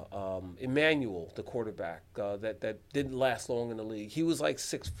Florida, Emmanuel, the quarterback that didn't last long in the league. He was like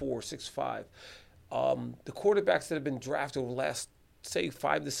 6'4", 6'5". The quarterbacks that have been drafted over the last, say,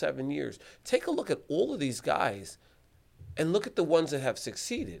 5 to 7 years. Take a look at all of these guys and look at the ones that have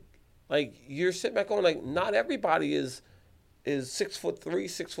succeeded. Like, you're sitting back going, like, not everybody is 6'3",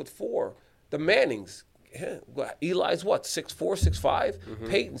 6'4". The Mannings, Eli's what, 6'4", 6'5"?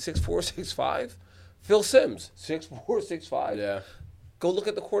 Peyton, 6'4", 6'5". Phil Simms, 6'4", 6'5". Yeah. Go look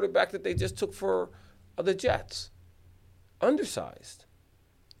at the quarterback that they just took for the Jets. Undersized.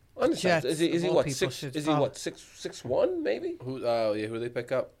 Jets, Is he of all what, people, six? should Is he follow. what, 6'1", maybe? Who they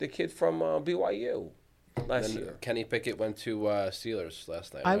pick up? The kid from BYU last And year. Kenny Pickett went to Steelers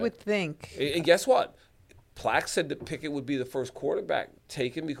last night. I right? would think. And guess what? Plaque said that Pickett would be the first quarterback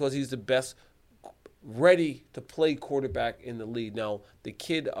taken because he's the best ready to play quarterback in the league. Now, the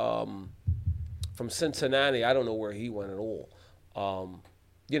kid from Cincinnati, I don't know where he went at all.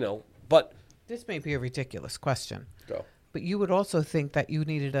 But This may be a ridiculous question, Go. but you would also think that you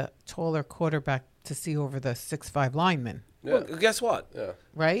needed a taller quarterback to see over the 6'5" lineman, Yeah. well, guess what? Yeah.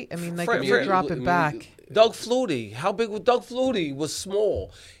 right? I mean, like Fred- if you're Fred- dropping back. Doug Flutie. How big was Doug Flutie? Was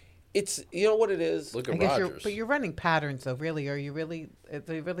small. It's, you know what it is? Look I at guess Rodgers. you're running patterns though. Really, are you really?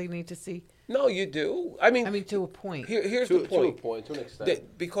 Do you really need to see? No, you do. I mean, To a point. here's to, the point. to a point, to an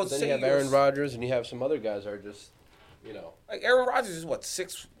extent. Because But then say you have you're- Aaron Rodgers and you have some other guys that are just, Like Aaron Rodgers is what,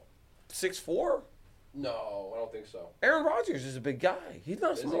 6'4"? No, I don't think so. Aaron Rodgers is a big guy. He's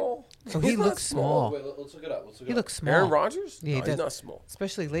not he? small. Oh, he He's not looks small. Wait, let's look it up. He looks small. Aaron Rodgers? Yeah, he No, does. he's not small.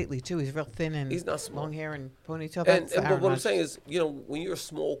 Especially lately too. He's real thin and He's not small. long hair and ponytail. And, That's but Aaron what I'm Rodgers. saying is, when you're a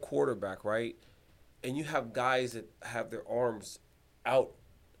small quarterback, right, and you have guys that have their arms out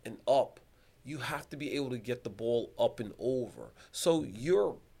and up, you have to be able to get the ball up and over. So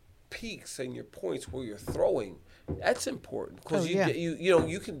your peaks and your points where you're throwing, that's important because Oh, yeah.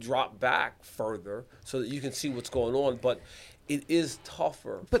 you can drop back further so that you can see what's going on, but it is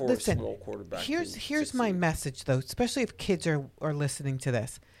tougher But for listen, a small quarterback. here's my succeed. message though, especially if kids are listening to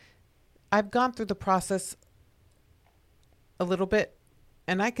this. I've gone through the process a little bit,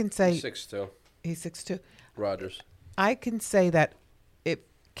 and I can say 6'2". he's 6'2". Rodgers. I can say that if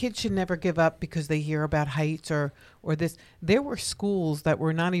kids should never give up because they hear about heights or this. There were schools that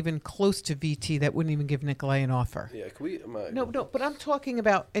were not even close to VT that wouldn't even give Nikolai an offer. Yeah, can we? No, but I'm talking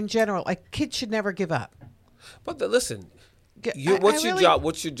about in general. Like kids should never give up. But listen, I what's your really- job?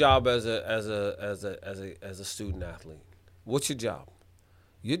 What's your job as a student athlete? What's your job?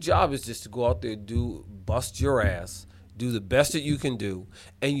 Your job is just to go out there, bust your ass, do the best that you can do,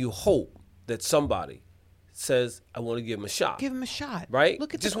 and you hope that somebody says, "I want to give him a shot." Give him a shot. Right?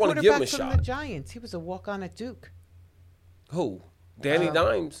 Look at Just the wanna give him quarterback a from shot. the Giants. He was a walk-on at Duke. Who? Danny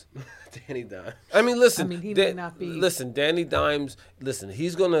Dimes. Danny Dimes. I mean, listen. I mean, he may not be- Listen, Danny Dimes. Listen,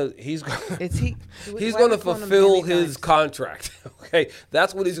 he's gonna. Is he? He's why going to are we calling him fulfill Danny his Dimes? contract. Okay,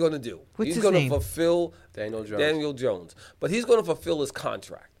 that's what he's going to do. What's he's his going to name? fulfill Daniel Jones. Daniel Jones, but he's going to fulfill his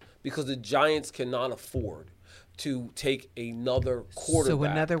contract because the Giants cannot afford to take another quarterback. So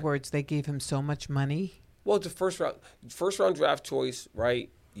in other words, they gave him so much money. Well, it's a first round draft choice, right?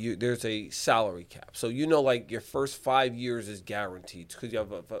 there's a salary cap. So like your first 5 years is guaranteed because you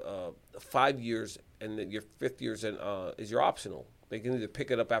have 5 years, and then your fifth year is your optional. They can either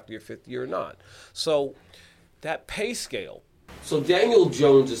pick it up after your fifth year or not. So that pay scale. So Daniel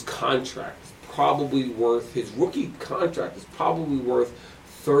Jones's contract is probably worth, his rookie contract is probably worth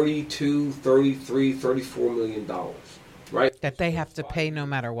 $32, $33, $34 million, right? That they have to pay no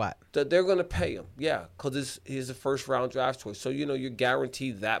matter what. That they're going to pay him, yeah, because he's a first-round draft choice. So, you're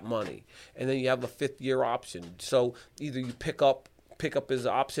guaranteed that money. And then you have a fifth-year option. So either you pick up his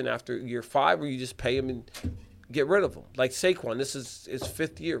option after year 5, or you just pay him and get rid of him. Like Saquon, this is his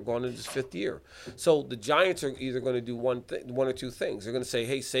fifth year, going into his fifth year. So the Giants are either going to do one or two things. They're going to say,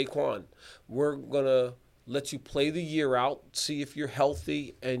 hey, Saquon, we're going to let you play the year out, see if you're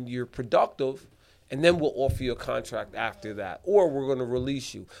healthy and you're productive, and then we'll offer you a contract after that. Or we're going to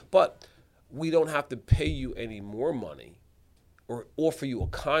release you. But we don't have to pay you any more money or offer you a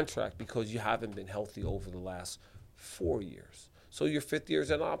contract because you haven't been healthy over the last 4 years. So your fifth year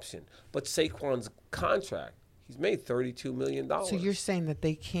is an option. But Saquon's contract, he's made $32 million. So you're saying that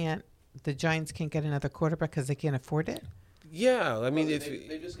the Giants can't get another quarterback because they can't afford it? Yeah, I mean,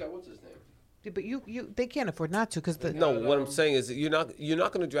 they just got what's his name? Yeah, but they can't afford not to because what I'm saying is that you're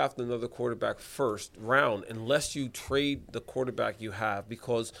not going to draft another quarterback first round unless you trade the quarterback you have,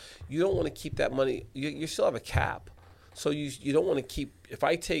 because you don't want to keep that money. You still have a cap, so you don't want to keep. If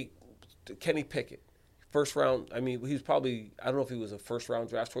I take Kenny Pickett, first round. I mean, he was probably, I don't know if he was a first round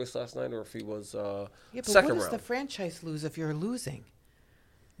draft choice last night or if he was second round. What does the franchise lose if you're losing?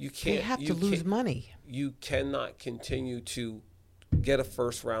 You can't. They have to lose money. You cannot continue to get a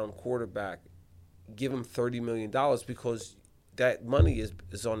first round quarterback, give him $30 million, because that money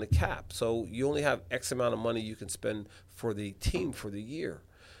is on the cap. So you only have X amount of money you can spend for the team for the year.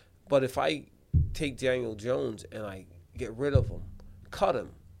 But if I take Daniel Jones and I get rid of him, cut him,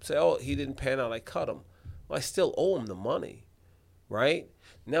 say, oh, he didn't pan out, I cut him. Well, I still owe him the money, right?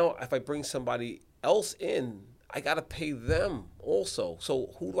 Now, if I bring somebody else in, I got to pay them also.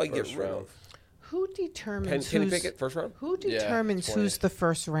 So who do I get rid of? Who determines Kenny Pickett, first round? Who determines who's the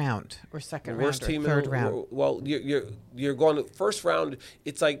first round or second round or third round? Well, you're going to first round.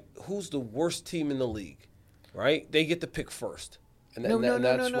 It's like, who's the worst team in the league, right? They get to pick first. And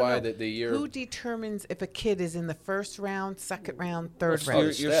that's why the year. Who determines if a kid is in the first round, second round, third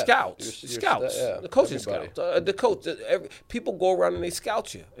round? Your scouts. Scouts. The coaching scouts. The coach. People go around and they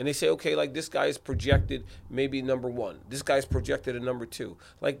scout you. And they say, okay, like this guy is projected maybe number 1. This guy's projected at number 2.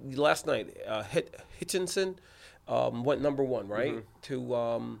 Like last night, Hutchinson went number 1, right? Mm-hmm.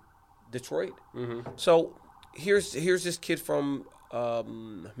 To Detroit. Mm-hmm. So here's this kid from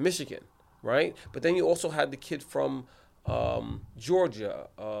Michigan, right? But then you also had the kid from Georgia,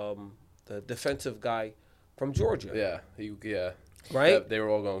 the defensive guy from Georgia. Yeah. Right? They were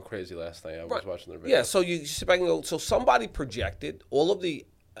all going crazy last night. I was watching their video. Yeah, so you sit back and go, so somebody projected, all of the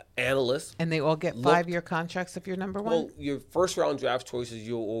analysts. And they all get 5-year contracts if you're number 1? Well, your first round draft choices,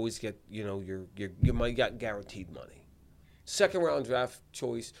 you'll always get, your money, got guaranteed money. Second round draft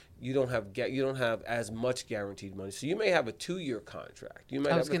choice, you don't have as much guaranteed money. So you may have a 2-year contract. You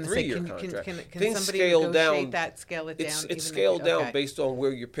might have a 3-year contract. Can somebody negotiate that, scale it down? It's scaled down based on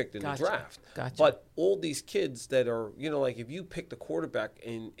where you're picked in the draft. Gotcha. But all these kids that are, like if you picked a quarterback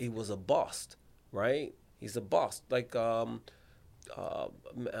and he was a bust, right? He's a bust. Like, what's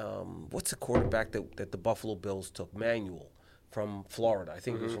the quarterback that the Buffalo Bills took? Manuel from Florida. I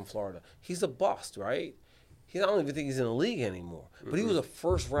think he was from Florida. He's a bust, right? I don't even think he's in the league anymore. But he was a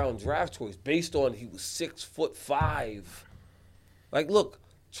first-round draft choice based on he was 6'5". Like, look,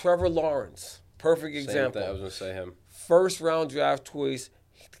 Trevor Lawrence, perfect example. Same thing. I was going to say him. First-round draft choice.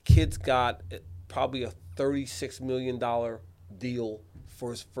 The kid's got probably a $36 million deal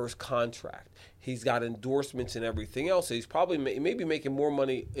for his first contract. He's got endorsements and everything else. So he's probably maybe making more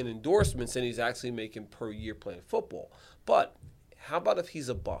money in endorsements than he's actually making per year playing football. But how about if he's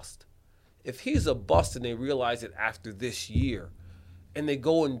a bust? If he's a bust and they realize it after this year and they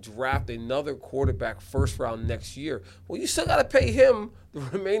go and draft another quarterback first round next year, well, you still got to pay him the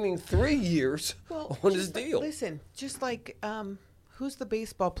remaining 3 years on his deal. Listen, just like who's the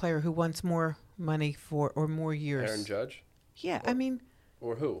baseball player who wants more money for or more years? Aaron Judge? Yeah, I mean.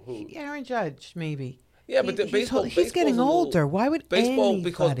 Or who? Aaron Judge, maybe. Yeah, but he's getting older. Why would anybody?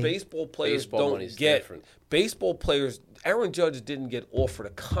 Because baseball players don't get different. Baseball players. Aaron Judge didn't get offered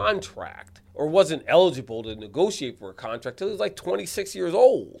a contract or wasn't eligible to negotiate for a contract till he was like 26 years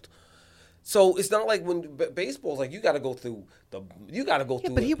old. So it's not like when baseball's like you got to go through.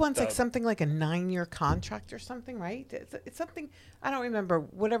 But he wants something like a 9-year contract or something, right? It's something I don't remember.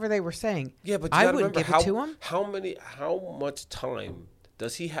 Whatever they were saying. Yeah, but I wouldn't give it to him. How much time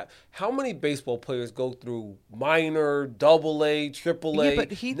Does he have? How many baseball players go through minor, double A, triple A, Yeah,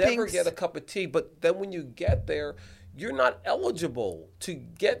 but he never thinks- get a cup of tea? But then when you get there, you're not eligible to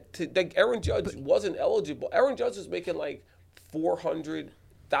get to. Like Aaron Judge wasn't eligible. Aaron Judge was making like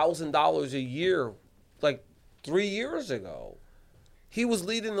 $400,000 a year, like 3 years ago. He was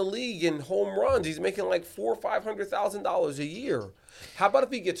leading the league in home runs. He's making like $400,000 or $500,000 a year. How about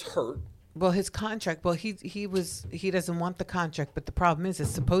if he gets hurt? Well, his contract. Well, he doesn't want the contract, but the problem is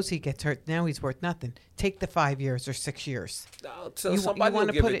suppose he gets hurt. Now he's worth nothing. Take the 5 years or 6 years. So You somebody will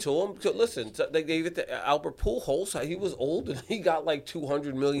wanna give put it it- to him. So listen, they gave it to Albert Pujols. He was old and he got like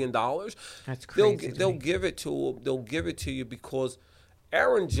 $200 million. That's crazy to They'll me. give it to him. They'll give it to you because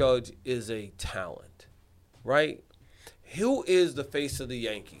Aaron Judge is a talent, right? Who is the face of the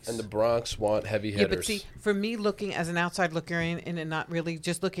Yankees? And the Bronx want heavy Yeah, hitters. but see, for me, looking as an outside looker in and not really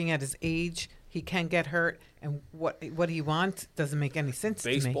just looking at his age, he can get hurt, and what he wants doesn't make any sense to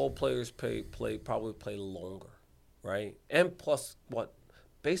me. Baseball players probably play longer, right? And plus, what?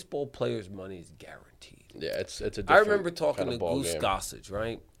 Baseball players' money is guaranteed. Yeah, it's a different I remember talking kind to of ball Goose game. Gossage,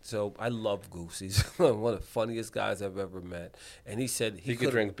 right? So I love Goose. He's one of the funniest guys I've ever met. And he said He could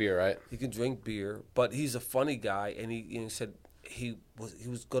could've- drink beer, right? He can drink beer, but he's a funny guy, and he said he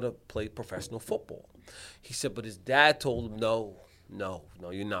was going to play professional football. He said, but his dad told him, no,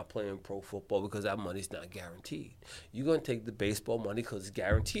 you're not playing pro football because that money's not guaranteed. You're going to take the baseball money because it's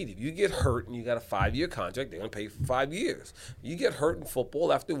guaranteed. If you get hurt and you got a 5-year contract, they're going to pay you for 5 years. You get hurt in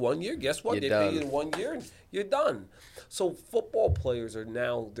football after 1 year, guess what? You're They done. pay you in 1 year and you're done. So football players are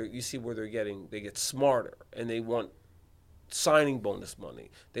now, you see where they get smarter, and they want signing bonus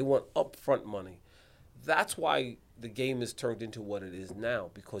money. They want upfront money. That's why the game is turned into what it is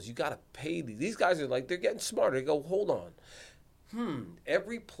now, because you got to pay these guys are like, they're getting smarter. They go, hold on.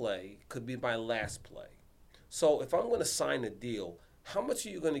 Every play could be my last play. So if I'm going to sign a deal, how much are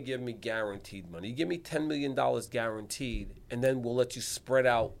you going to give me guaranteed money? You give me $10 million guaranteed, and then we'll let you spread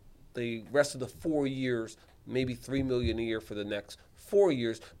out the rest of the 4 years, maybe $3 million a year for the next 4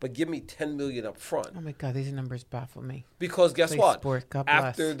 years, but give me $10 million up front. Oh my God, these numbers baffle me. Because guess Play what? sport, God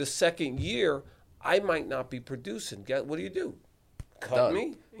After bless. the second year, I might not be producing. What do? Cut Done.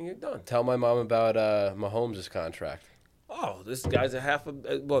 me, and you're done. Tell my mom about Mahomes' contract. Oh, this guy's a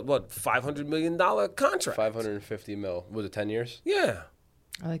 $500 million contract. 550 mil. Was it 10 years? Yeah,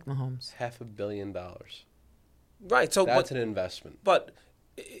 I like Mahomes. $500 million. right. So, That's an investment. but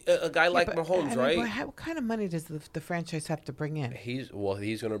a guy like Yeah, but, Mahomes, I mean, right? what kind of money does the franchise have to bring in? He's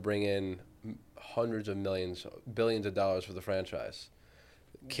going to bring in hundreds of millions, billions of dollars for the franchise.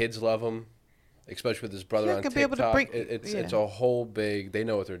 Kids love him, especially with his brother You're on not gonna be able to TikTok. bring- It's yeah. a whole big. They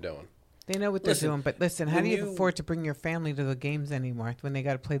know what they're doing. They know what they're Listen, doing, but listen, how when do you you- afford to bring your family to the games anymore when they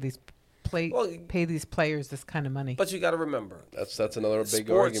got to pay these players this kind of money? But you got to remember, That's another big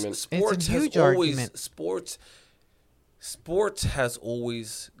argument. Sports huge has always argument. sports has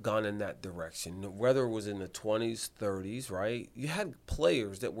always gone in that direction. Whether it was in the 20s, 30s, right? You had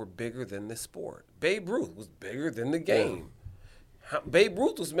players that were bigger than the sport. Babe Ruth was bigger than the game. Babe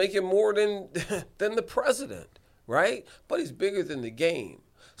Ruth was making more than than the president, right? But he's bigger than the game.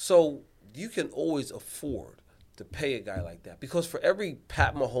 So you can always afford to pay a guy like that, because for every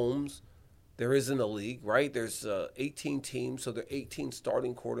Pat Mahomes there is in the league, right? There's 18 teams, so there are 18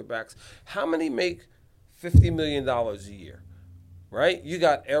 starting quarterbacks. How many make $50 million a year, right? You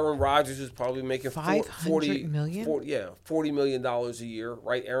got Aaron Rodgers, who's probably making 500 million? $40 million a year,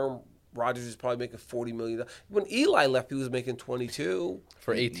 right? Aaron Rodgers is probably making $40 million. When Eli left, he was making 22.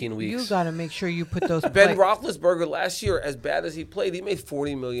 For 18 weeks. You got to make sure you put those. Ben Roethlisberger last year, as bad as he played, he made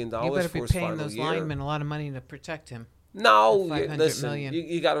 $40 million You better for be his paying final those year. linemen a lot of money to protect him. No, The 500 listen, million.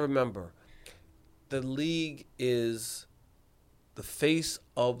 you got to remember, the league is the face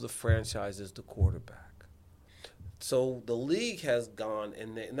of the franchise is the quarterback. So the league has gone,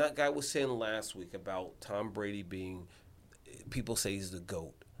 and that guy was saying last week about Tom Brady being, people say he's the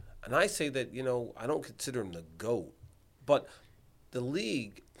GOAT. And I say that, I don't consider him the GOAT, but the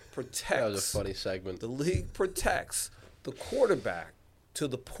league protects. That was a funny segment. The league protects the quarterback to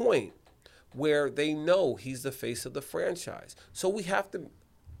the point where they know he's the face of the franchise. So we have to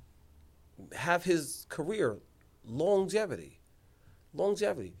have his career longevity.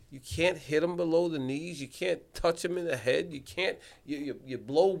 You can't hit him below the knees. You can't touch him in the head. You can't. You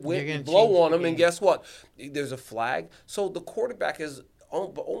blow wind. You're You gonna blow change on the him, and game. guess what? There's a flag. So the quarterback is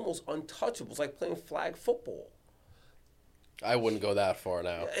almost untouchable. It's like playing flag football. I wouldn't go that far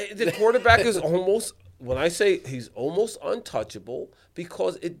now. The quarterback is almost, when I say he's almost untouchable,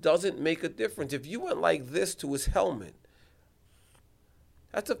 because it doesn't make a difference. If you went like this to his helmet,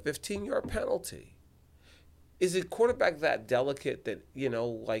 that's a 15-yard penalty. is a quarterback that delicate that,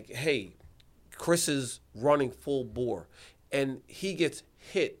 like, hey, Chris is running full bore and he gets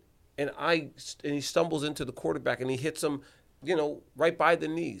hit and he stumbles into the quarterback and he hits him, right by the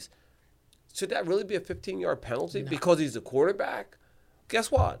knees. Should that really be a 15-yard penalty because he's a quarterback? Guess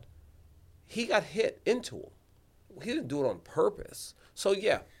what? He got hit into him. He didn't do it on purpose. So,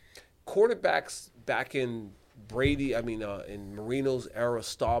 yeah, quarterbacks back in in Marino's era,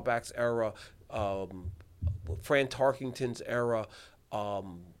 Staubach's era, Fran Tarkington's era,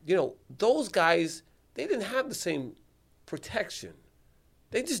 those guys, they didn't have the same protection.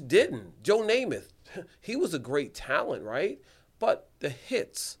 They just didn't. Joe Namath, he was a great talent, right? But the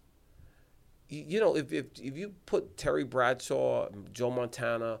hits, if you put Terry Bradshaw, Joe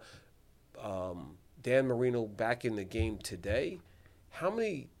Montana, Dan Marino back in the game today, how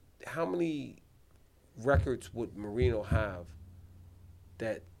many records would Marino have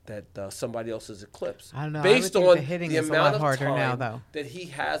that somebody else has eclipsed? I don't know. Based I would think on the hitting the is a amount lot of harder time now, though. that he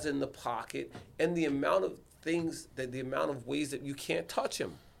has in the pocket and the amount of ways that you can't touch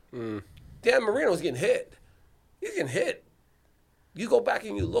him. Dan Marino's getting hit. He's getting hit. You go back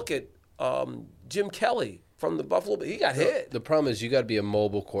and you look at Jim Kelly from the Buffalo, he got hit. The problem is you got to be a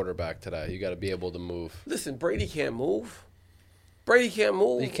mobile quarterback today. You got to be able to move. Listen, Brady can't move. Brady can't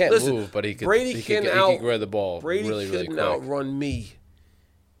move. He can't move, but he could. He can grab the ball Brady really, really couldn't quick. outrun me.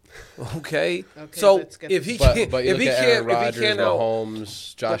 Okay. Okay, So let's get if he But can't, you if look he at can't, Aaron Rodgers, if he can't out,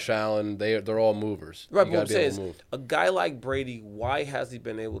 Mahomes, Josh Allen, they're all movers. right? You What I'm got to be saying able is, to move a guy like Brady, why has he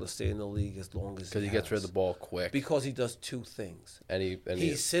been able to stay in the league as long as because he gets rid of the ball quick. Because he does two things. And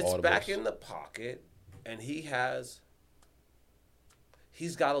He sits audibles. back in the pocket, and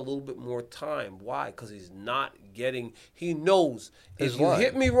he's got a little bit more time. Why? Because he's not getting. He knows His if you line.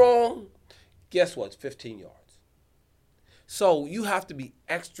 hit me wrong, guess what? It's 15 yards. So you have to be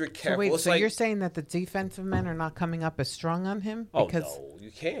extra So careful. wait, It's so like, you're saying that the defensive men are not coming up as strong on him? oh Because no,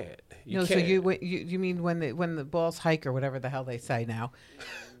 you can't. You no, can't. so you mean when the balls hike or whatever the hell they say now?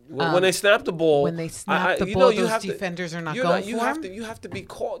 When they snap the ball, when they snap the ball, you those have to- defenders are not you're going you for have him? to. You have to be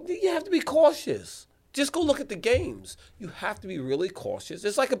You have to be cautious. Just go look at the games. You have to be really cautious.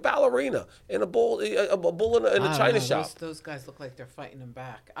 It's like a ballerina in a bull in a I don't china know. shop. Those guys look like they're fighting him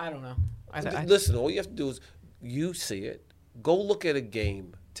back. I don't know. Listen, all you have to do is you see it. Go look at a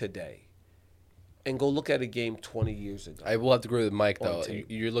game today, and go look at a game 20 years ago. I will have to agree with Mike, On though. tape.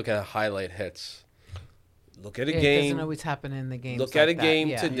 You're looking at highlight hits. Look at a It game. doesn't always happen in the game. Look at a game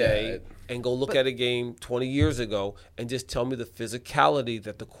yeah. today, Yeah. and go look at a game 20 years ago, and just tell me the physicality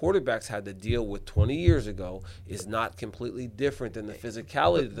that the quarterbacks had to deal with 20 years ago is not completely different than the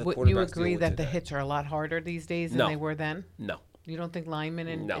physicality that the quarterbacks Wouldn't you deal agree with that the today. hits are a lot harder these days than No. they were then? No. You don't think linemen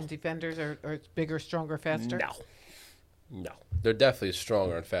and, No. and defenders are bigger, stronger, faster? No. They're definitely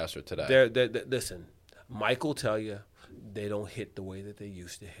stronger and faster today. Listen, Mike will tell you they don't hit the way that they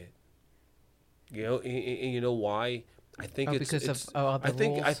used to hit. And you know why? I think Oh, it's because it's, of all the I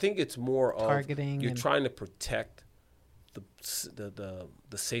think rules? it's more of Targeting you're and- trying to protect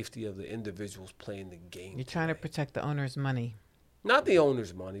the safety of the individuals playing the game. You're trying to protect the owner's money. Not the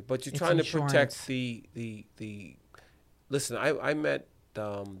owner's money, but you're It's trying to insurance. protect the. Listen, I met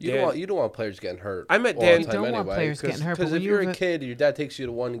You don't want players getting hurt. I met all Dan- the time You don't want anyway, players getting hurt, but Because when if you're you're a kid and your dad takes you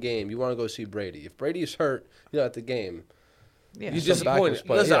to one game, you want to go see Brady. If Brady's hurt, you're not at the game. Yeah. You're Some disappointed. backers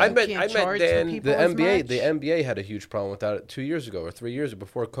play- Listen, yeah. I You met can't charge the Dan. people The as NBA, much? the NBA had a huge problem with that 2 years ago or 3 years ago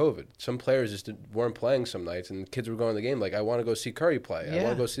before COVID. Some players just weren't playing some nights, and kids were going to the game like, I want to go see Curry play. I Yeah.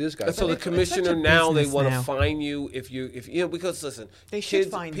 want to go see this guy. And so play. the It's such a commissioner now they business want to now. fine you if you because listen, They should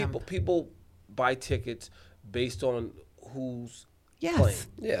kids, fine them. people buy tickets based on who's Yes. playing.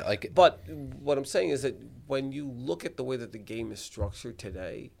 yeah, like But what I'm saying is that when you look at the way that the game is structured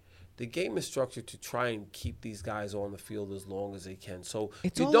today, the game is structured to try and keep these guys on the field as long as they can. So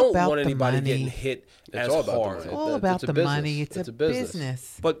It's you all don't about want the anybody money. getting hit as all about the hard. money. It's all It's about a the business. money. It's a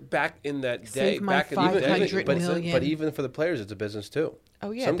business. But back in that day, Save my back in the day, 500 but, million. but even for the players, it's a business too. Oh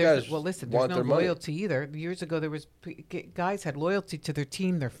yeah, Some there's, guys well listen, want there's their no money. loyalty either. Years ago, there was guys had loyalty to their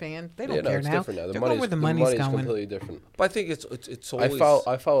team, their fans. They don't Yeah, no, care it's now. different now. The They're money's, going where the the money's money's going. completely different. but I think it's always.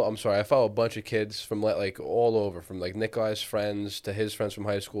 I follow a bunch of kids from like all over, from like Nikolai's friends to his friends from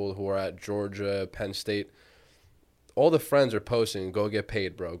high school who are at Georgia, Penn State. All the friends are posting, "Go get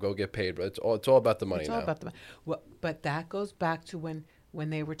paid, bro. Go get paid, bro." It's all about the money It's now. all about the money. Well, but that goes back to when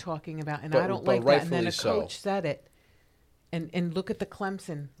they were talking about, and But- I don't but like that. And then a rightfully so. coach said it. And look at the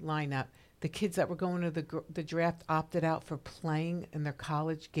Clemson lineup. The kids that were going to the draft opted out for playing in their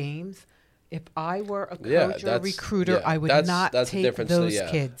college games. If I were a Yeah, coach or a that's- recruiter, yeah, I would that's- not that's the take difference, those yeah.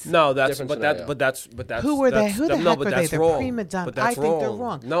 kids. No, that's Different but scenario. that's Who were they? that's- Who the no, heck but are they? that's They're wrong. prima donna. But that's I think they're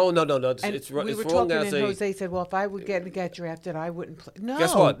wrong. No, And it's we were wrong talking, as and a. Jose said, "Well, if I would get drafted, I wouldn't play." No,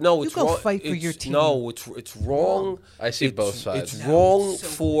 Guess what? No, it's you go wrong. fight for your team. No, it's wrong. I see It's- both sides. It's No, wrong so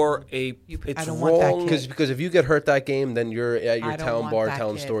for a. I It's don't want that wrong kid. Because if you get hurt that game, then you're at your I don't town want bar that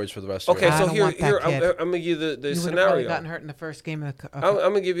telling kid. stories for the rest of Okay, your I so don't here, want that kid. I'm gonna give you the You would have probably scenario. gotten hurt in the first game of the. I'm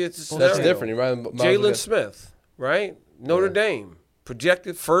gonna give you the scenario. That's different. You might as well Jalen get- Smith, right? Notre Yeah. Dame,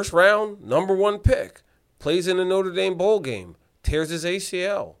 projected first round, number 1 pick, plays in the Notre Dame bowl game, tears his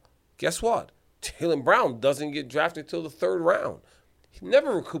ACL. Guess what? Jalen Brown doesn't get drafted till the 3rd round. He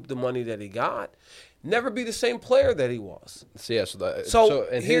never recouped the money that he got. Never be the same player that he was. So, yeah, so So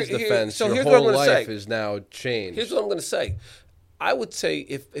in here- his here- defense, so your here's what I'm whole gonna life say. is now changed. Here's what I'm going to say. I would say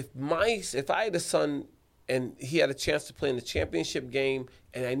if I had a son and he had a chance to play in the championship game,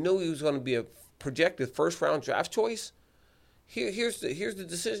 and I knew he was going to be a projected first round draft choice, here's the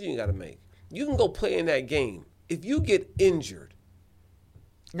decision you got to make. You can go play in that game. If you get injured,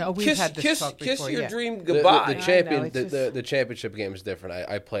 No, we've had this talk kiss before. your yeah. dream The- goodbye. it's just- the championship game is different.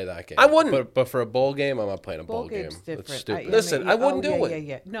 I play that game. I wouldn't. But for a bowl game, I'm not playing a Bowl bowl game. game's It's different. stupid. Listen, I wouldn't do it.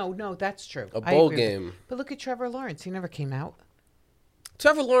 Yeah. No, that's true. A I bowl agree with you. game. But look at Trevor Lawrence. He never came out.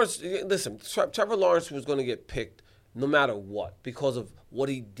 Trevor Lawrence, listen, Trevor Lawrence was going to get picked no matter what because of what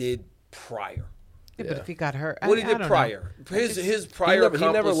he did prior. Yeah, Yeah. but if he got hurt, What he I did don't know. prior, his prior he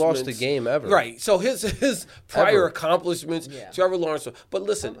never lost a accomplishments- game ever. Right. So his prior Ever. accomplishments, Yeah. Trevor Lawrence. But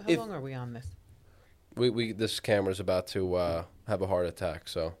listen, How if long are we on this? We this camera's about to have a heart attack.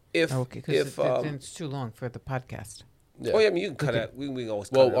 So if Okay, because if it's too long for the podcast. yeah. oh yeah, I mean you can cut it. We can always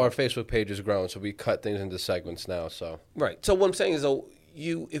cut Well, it our out. Facebook page is growing, so we cut things into segments now. So Right. So what I'm saying is though,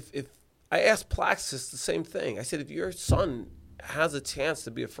 if I asked Plaxis the same thing. I said if your son has a chance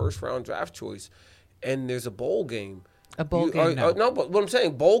to be a first round draft choice, and there's a bowl game. A bowl game, no. No, but what I'm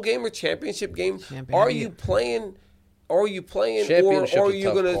saying, bowl game or championship game, are you playing? Are you playing, Championship's or are a you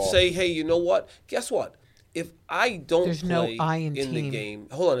tough going to call. say, hey, you know what? Guess what? If I don't There's no play I in the team. game,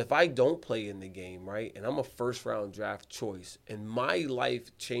 hold on. If I don't play in the game, right, and I'm a first round draft choice, and my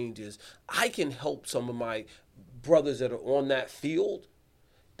life changes, I can help some of my brothers that are on that field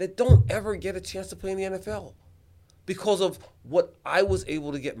that don't ever get a chance to play in the NFL. Because of what I was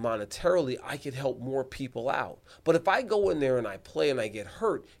able to get monetarily, I could help more people out. But if I go in there and I play and I get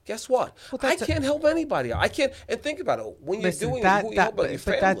hurt, guess what? Well, I that's can't help anybody out. I can't. And think about it. When you're Listen, doing that, it, who you that, help out? Your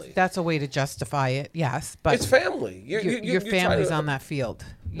but family. that's a way to justify it. Yes, but It's family. your you're trying family's to- on that field.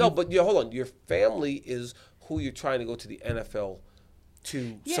 No, but hold on. Your family is who you're trying to go to the NFL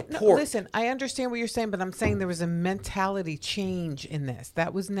to No, support. listen, I understand what you're saying, but I'm saying there was a mentality change in this.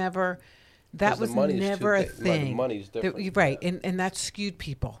 That was never. That 'Cause the was money's too never a big. The thing. money's different. Right, and that skewed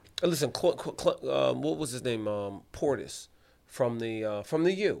people. Listen, what was his name? Portis from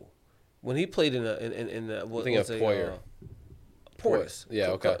the U. When he played in what think was of it, Poyer. Portis. Yeah,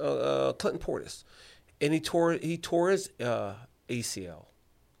 okay. Clinton Portis, and he tore his ACL.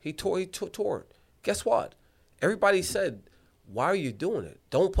 He tore it. Guess what? Everybody said, "Why are you doing it?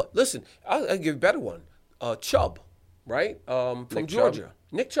 Don't play." Listen, I'll give you a better one. Chubb, right? From Nick Georgia. Chubb.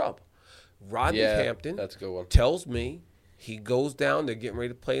 Nick Chubb. Rodney Yeah, Hampton. that's a good one. Tells me he goes down. They're getting ready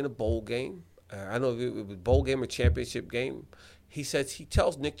to play in a bowl game. I don't know if it was bowl game or championship game. He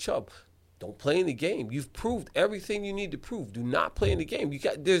tells Nick Chubb, "Don't play in the game. You've proved everything you need to prove. Do not play in the game.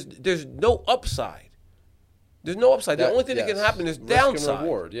 There's no upside. There's no upside. The only thing that can happen is Risk downside. and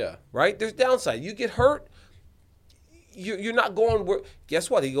reward, yeah. Right? There's downside. You get hurt, you're not going where. Guess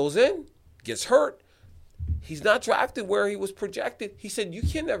what? He goes in, gets hurt. He's not drafted where he was projected. He said you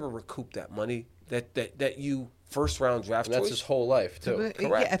can never recoup that money that you first round draft And that's choice. his whole life too. Correct.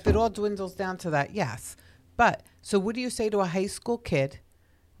 Yeah, if it all dwindles down to that, yes. But so, what do you say to a high school kid,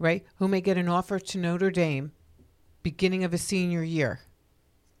 right, who may get an offer to Notre Dame, beginning of his senior year?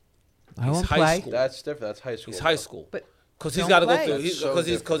 I He's won't high play. school. That's different. That's high school. He's high school. But Because he's don't got to go play. through. That's so Because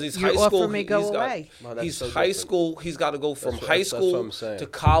different. he's Your high offer school. may go away. Wow, that's He's so high different. school. He's got to go from That's what- high that's what school I'm saying. to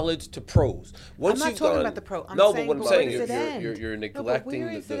college to pros. Once not you've talking gone- about the pro. I'm no, saying, but what I'm but saying where is does it end? You're No, but neglecting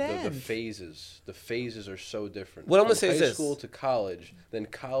where does it the end? phases. The phases are so different. What I'm gonna From say is high this. school to college, then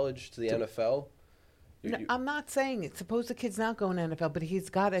college to the NFL. No, I'm not saying it. Suppose the kid's not going to NFL, but he's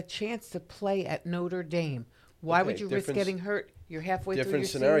got a chance to play at Notre Dame. Why Okay, would you risk different- getting hurt? You're halfway through Different your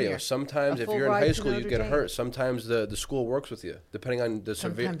scenarios. senior. Sometimes A if full you're in ride high to school, you Notre get Dame. hurt. Sometimes the school works with you, depending on the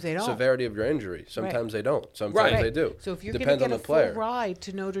Sometimes they don't. severity of your injury. Sometimes they don't. Sometimes Right. they do. So if you're going to Depends get on a the player. full ride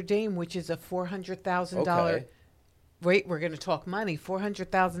to Notre Dame, which is a $400,000 Okay. rate, we're going to talk money,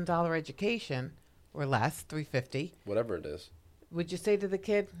 $400,000 education or less, $350. Whatever it is. would you say to the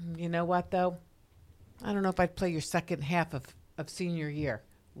kid, you know what though? I don't know if I'd play your second half of senior year.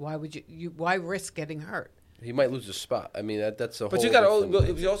 Why would why risk getting hurt? He might lose a spot. I mean, that's a. But whole you got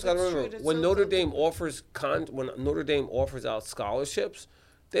different- you also got to That's remember true, that's when so Notre true. Dame offers out scholarships,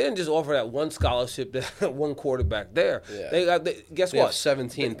 they didn't just offer that one scholarship that one quarterback there. Yeah. Guess We have what?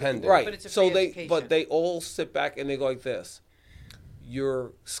 17 pending. Right. But it's a So free education. they all sit back and they go like this.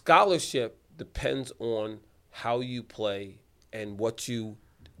 Your scholarship depends on how you play and what you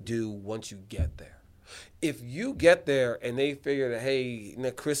do once you get there. If you get there and they figure that, hey,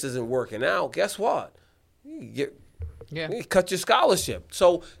 Chris isn't working out, guess what? You cut your scholarship.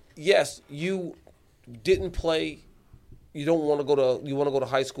 So yes, you didn't play. You don't want to go to. You want to go to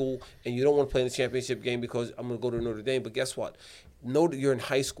high school, and you don't want to play in the championship game because I'm going to go to Notre Dame. But guess what? You're in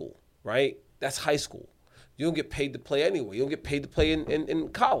high school, right? That's high school. You don't get paid to play anyway. You don't get paid to play in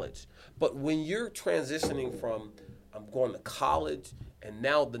college. But when you're transitioning from I'm going to college and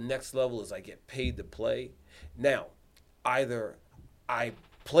now the next level is I get paid to play. Now, either I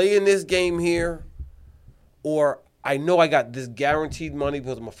play in this game here or I know I got this guaranteed money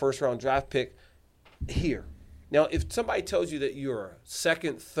because I'm a first-round draft pick here. Now, if somebody tells you that you're a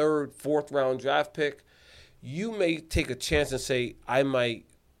second, third, fourth-round draft pick, you may take a chance and say, I might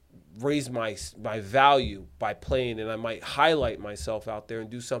raise my value by playing and I might highlight myself out there and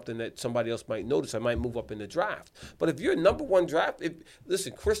do something that somebody else might notice. I might move up in the draft. But if you're a number one draft,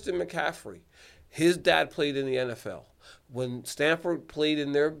 listen, Christian McCaffrey, his dad played in the NFL. When Stanford played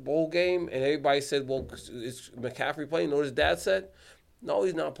in their bowl game and everybody said, well, is McCaffrey playing? You know what his dad said? No,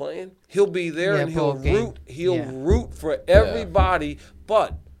 he's not playing. He'll be there and he'll root. He'll root for everybody.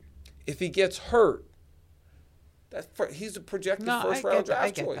 But if he gets hurt, he's a projected first-round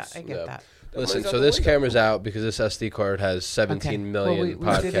draft choice. I get that. Listen, so this camera's out because this SD card has 17 million we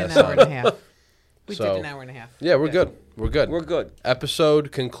did an podcasts hour on and a it. half. We So- did an hour and a half. Yeah, we're good. We're good. We're good.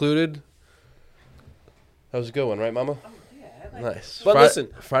 Episode concluded. That was a good one, right, Mama? Yeah, Nice. But listen,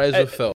 Fridays with Phil.